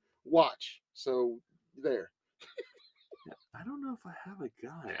to watch. So there. I don't know if I have a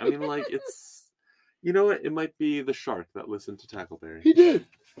guy. I mean, like, it's, you know what? It might be the shark that listened to Tackleberry. He did.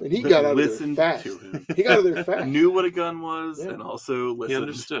 And he got out of there listened fast. to him. He got out of there fast. Knew what a gun was Yeah. and also He listened.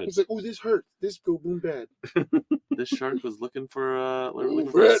 understood. He's like, oh, this hurt. This go boom bad. This shark was looking for a Move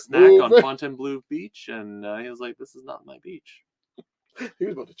snack it. on Fontainebleau Beach, and he was like, "This is not my beach." He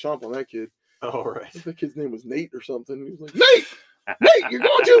was about to chomp on that kid. All I right. think the kid's name was Nate or something. He was like, Nate! Nate, you're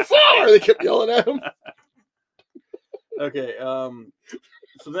going too far! They kept yelling at him. Okay.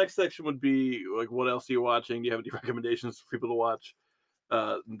 So the next section would be like, what else are you watching? Do you have any recommendations for people to watch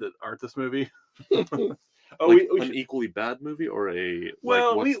that aren't this movie? Oh, Like we an should, equally bad movie or a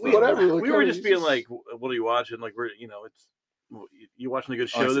well, like, we what's the- whatever. Like, we were oh, just you being just- like, what are you watching? Like we're it's you watching a good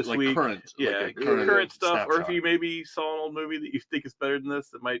Oh, show it's this like week? current, Yeah, like a current stuff. Or if snapshot. you maybe saw an old movie that you think is better than this,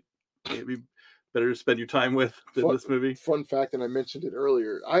 that might be better to spend your time with than Fuck. this movie. Fun fact, and I mentioned it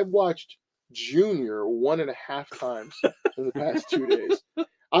earlier. I watched Junior 1.5 times in the past 2 days.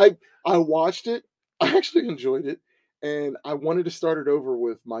 I watched it. I actually enjoyed it, and I wanted to start it over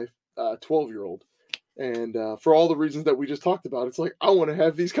with my 12-year-old. And for all the reasons that we just talked about, it's like I want to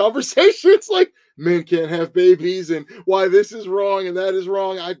have these conversations. Like men can't have babies, and why this is wrong and that is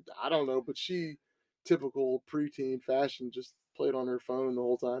wrong. I don't know, but she, typical preteen fashion, just played on her phone the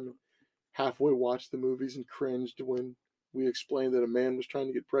whole time. Halfway watched the movies and cringed when we explained that a man was trying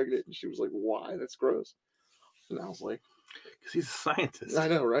to get pregnant, and she was like, "Why? That's gross." And I was like, Because he's a scientist. "I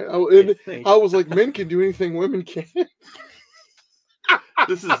know, right?" I think. I was like, "Men can do anything women can't."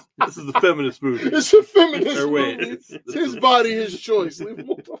 This is the feminist movie. It's a feminist Or wait, movie. it's His body, his choice. Leave him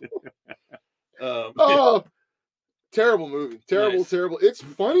alone. Oh, terrible movie. Terrible, Nice. terrible. It's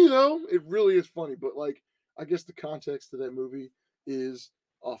funny though. It really is funny. But like, I guess the context of that movie is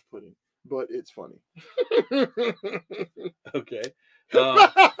off-putting. But it's funny. Okay.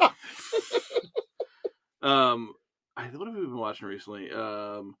 What have we been watching recently?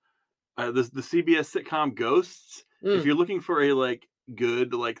 The CBS sitcom Ghosts. If you're looking for a like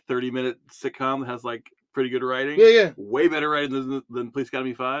good like 30-minute sitcom that has like pretty good writing, Yeah. way better writing than Police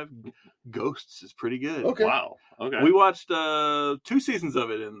Academy 5, Ghosts is pretty good. Okay. Wow. Okay. We watched 2 seasons of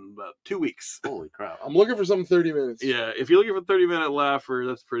it in about 2 weeks. Holy crap. I'm looking for something 30 minutes. Yeah, if you're looking for a 30-minute laugher,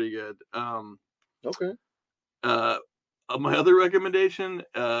 that's pretty good. Okay. My other recommendation,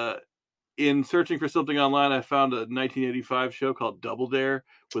 in searching for something online, I found a 1985 show called Double Dare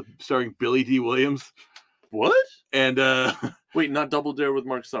starring Billy D. Williams. What? And Wait, not Double Dare with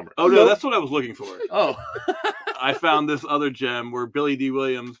Mark Summers. oh no, Nope. that's what I was looking for. Oh. I found this other gem where Billy D.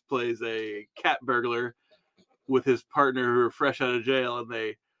 Williams plays a cat burglar with his partner who are fresh out of jail, and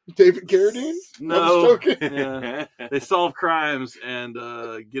they David Carradine? no, I'm just joking. yeah, they solve crimes and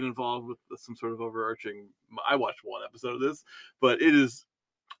get involved with some sort of overarching. I watched 1 episode of this, but it is.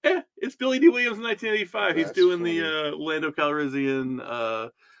 It's Billy D. Williams in 1985. He's That's doing funny. the Lando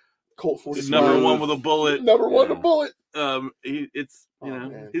Calrissian Colt 45. number 1 with a bullet. Number 1 Yeah. a bullet. It's you Oh, know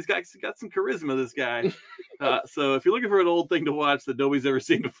man. he's got some charisma. This guy. So if you're looking for an old thing to watch that nobody's ever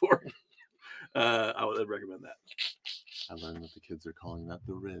seen before, I would recommend that. I learned that the kids are calling that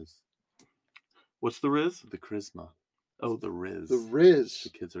the Riz. What's the Riz? The charisma. Oh, The Riz. The Riz. The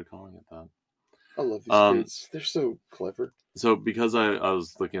kids are calling it that. I love these kids. They're so clever. So because I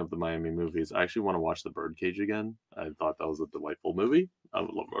was looking up the Miami movies, I actually want to watch The Birdcage again. I thought that was a delightful movie,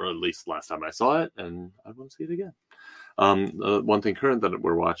 or at least last time I saw it, and I want to see it again. One thing current that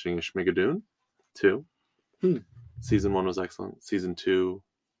we're watching is Schmigadoon 2. Season 1 was excellent. Season 2,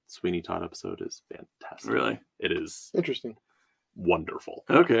 Sweeney Todd episode is fantastic. Really? It is Interesting. wonderful.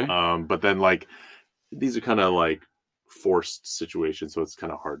 Okay. But then like these are kind of like forced situations, so it's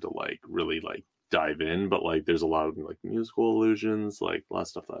kind of hard to like really like dive in. But like there's a lot of like musical illusions, like a lot of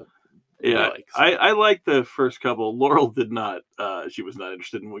stuff that Yeah, like, so- I like the first couple. Laurel did not. She was not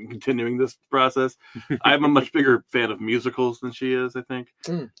interested in continuing this process. I'm a much bigger fan of musicals than she is, I think,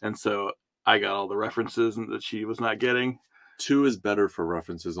 and so I got all the references that she was not getting. 2 is better for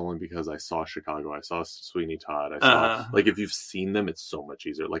references only because I saw Chicago, I saw Sweeney Todd, I saw like if you've seen them, it's so much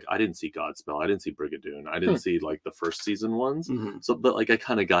easier. Like I didn't see Godspell, I didn't see Brigadoon, I didn't see like the first season ones. So, but like I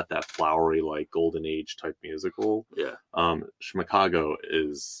kind of got that flowery like golden age type musical. Yeah. Chicago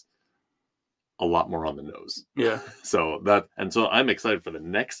is a lot more on the nose. Yeah. So I'm excited for the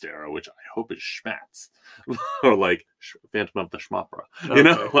next era, which I hope is Schmatz or like Phantom of the Schmopera. You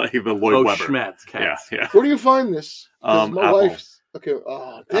know, like the Lloyd Webber. Schmatz Yeah, cats. yeah. Where do you find this? 'Cause my Apple. wife's. Okay.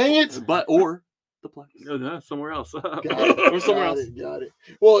 Oh, dang it. But or the Plex. No, somewhere else. Got it. Or somewhere Got else. it, got it.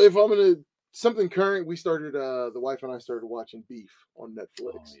 Well, if I'm gonna something current, we started. The wife and I started watching Beef on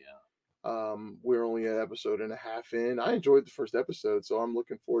Netflix. Oh yeah. We're only an episode and a half in. I enjoyed the first episode, so I'm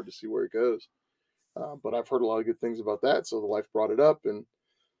looking forward to see where it goes. But I've heard a lot of good things about that, so the wife brought it up and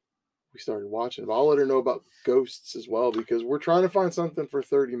we started watching. But I'll let her know about Ghosts as well because we're trying to find something for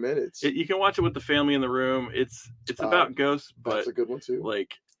 30 minutes. You can watch it with the family in the room. It's about ghosts, but That's a good one too.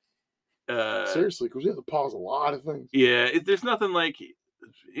 like, Seriously, because we have to pause a lot of things. yeah, there's nothing like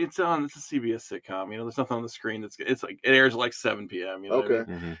it's a CBS sitcom. You know, there's nothing on the screen it's like it airs at like 7 p.m. You know what I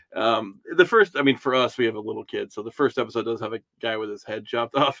Okay. mean? Mhm. The first, I mean, for us, we have a little kid, so the first episode does have a guy with his head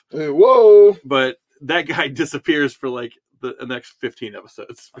chopped off, Hey, whoa! but that guy disappears for like the next 15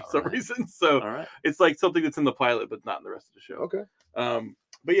 episodes for some Alright. reason. So All right. it's like something that's in the pilot, but not in the rest of the show. Okay,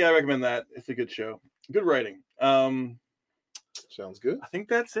 But yeah, I recommend that. It's a good show, good writing. sounds good. I think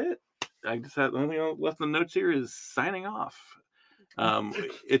that's it. I just had the only thing left in the notes here is signing off.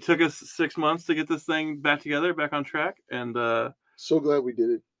 It took us 6 months to get this thing back together, back on track, and So glad we did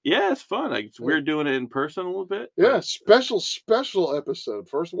it. yeah, it's fun. It's weird doing it in person a little bit. Yeah, special episode.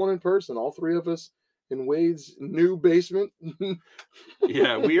 First one in person. All 3 of us in Wade's new basement.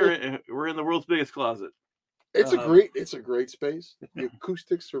 Yeah, we're in the world's biggest closet. It's a great space. The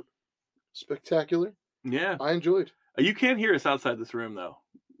acoustics are spectacular. Yeah, I enjoyed. you can't hear us outside this room though,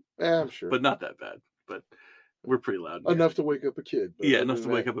 I'm sure. but not that bad. But we're pretty loud. Enough to wake up a kid. but Yeah, other enough to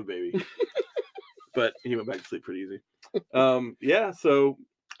than wake that- up a baby. But he went back to sleep pretty easy. Yeah, so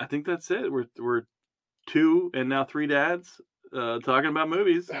I think that's it. We're 2 and now 3 dads talking about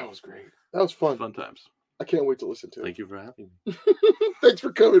movies. That was great. That was fun. Fun times. I can't wait to listen to it. Thank you for having me. Thanks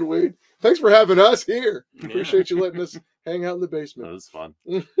for coming, Wade. Thanks for having us here. Yeah. Appreciate you letting us hang out in the That basement. was fun.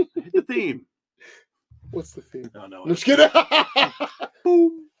 Hit the theme. What's the theme? Oh no. I'm just kidding.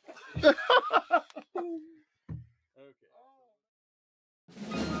 Boom.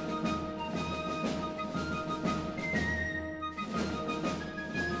 Okay.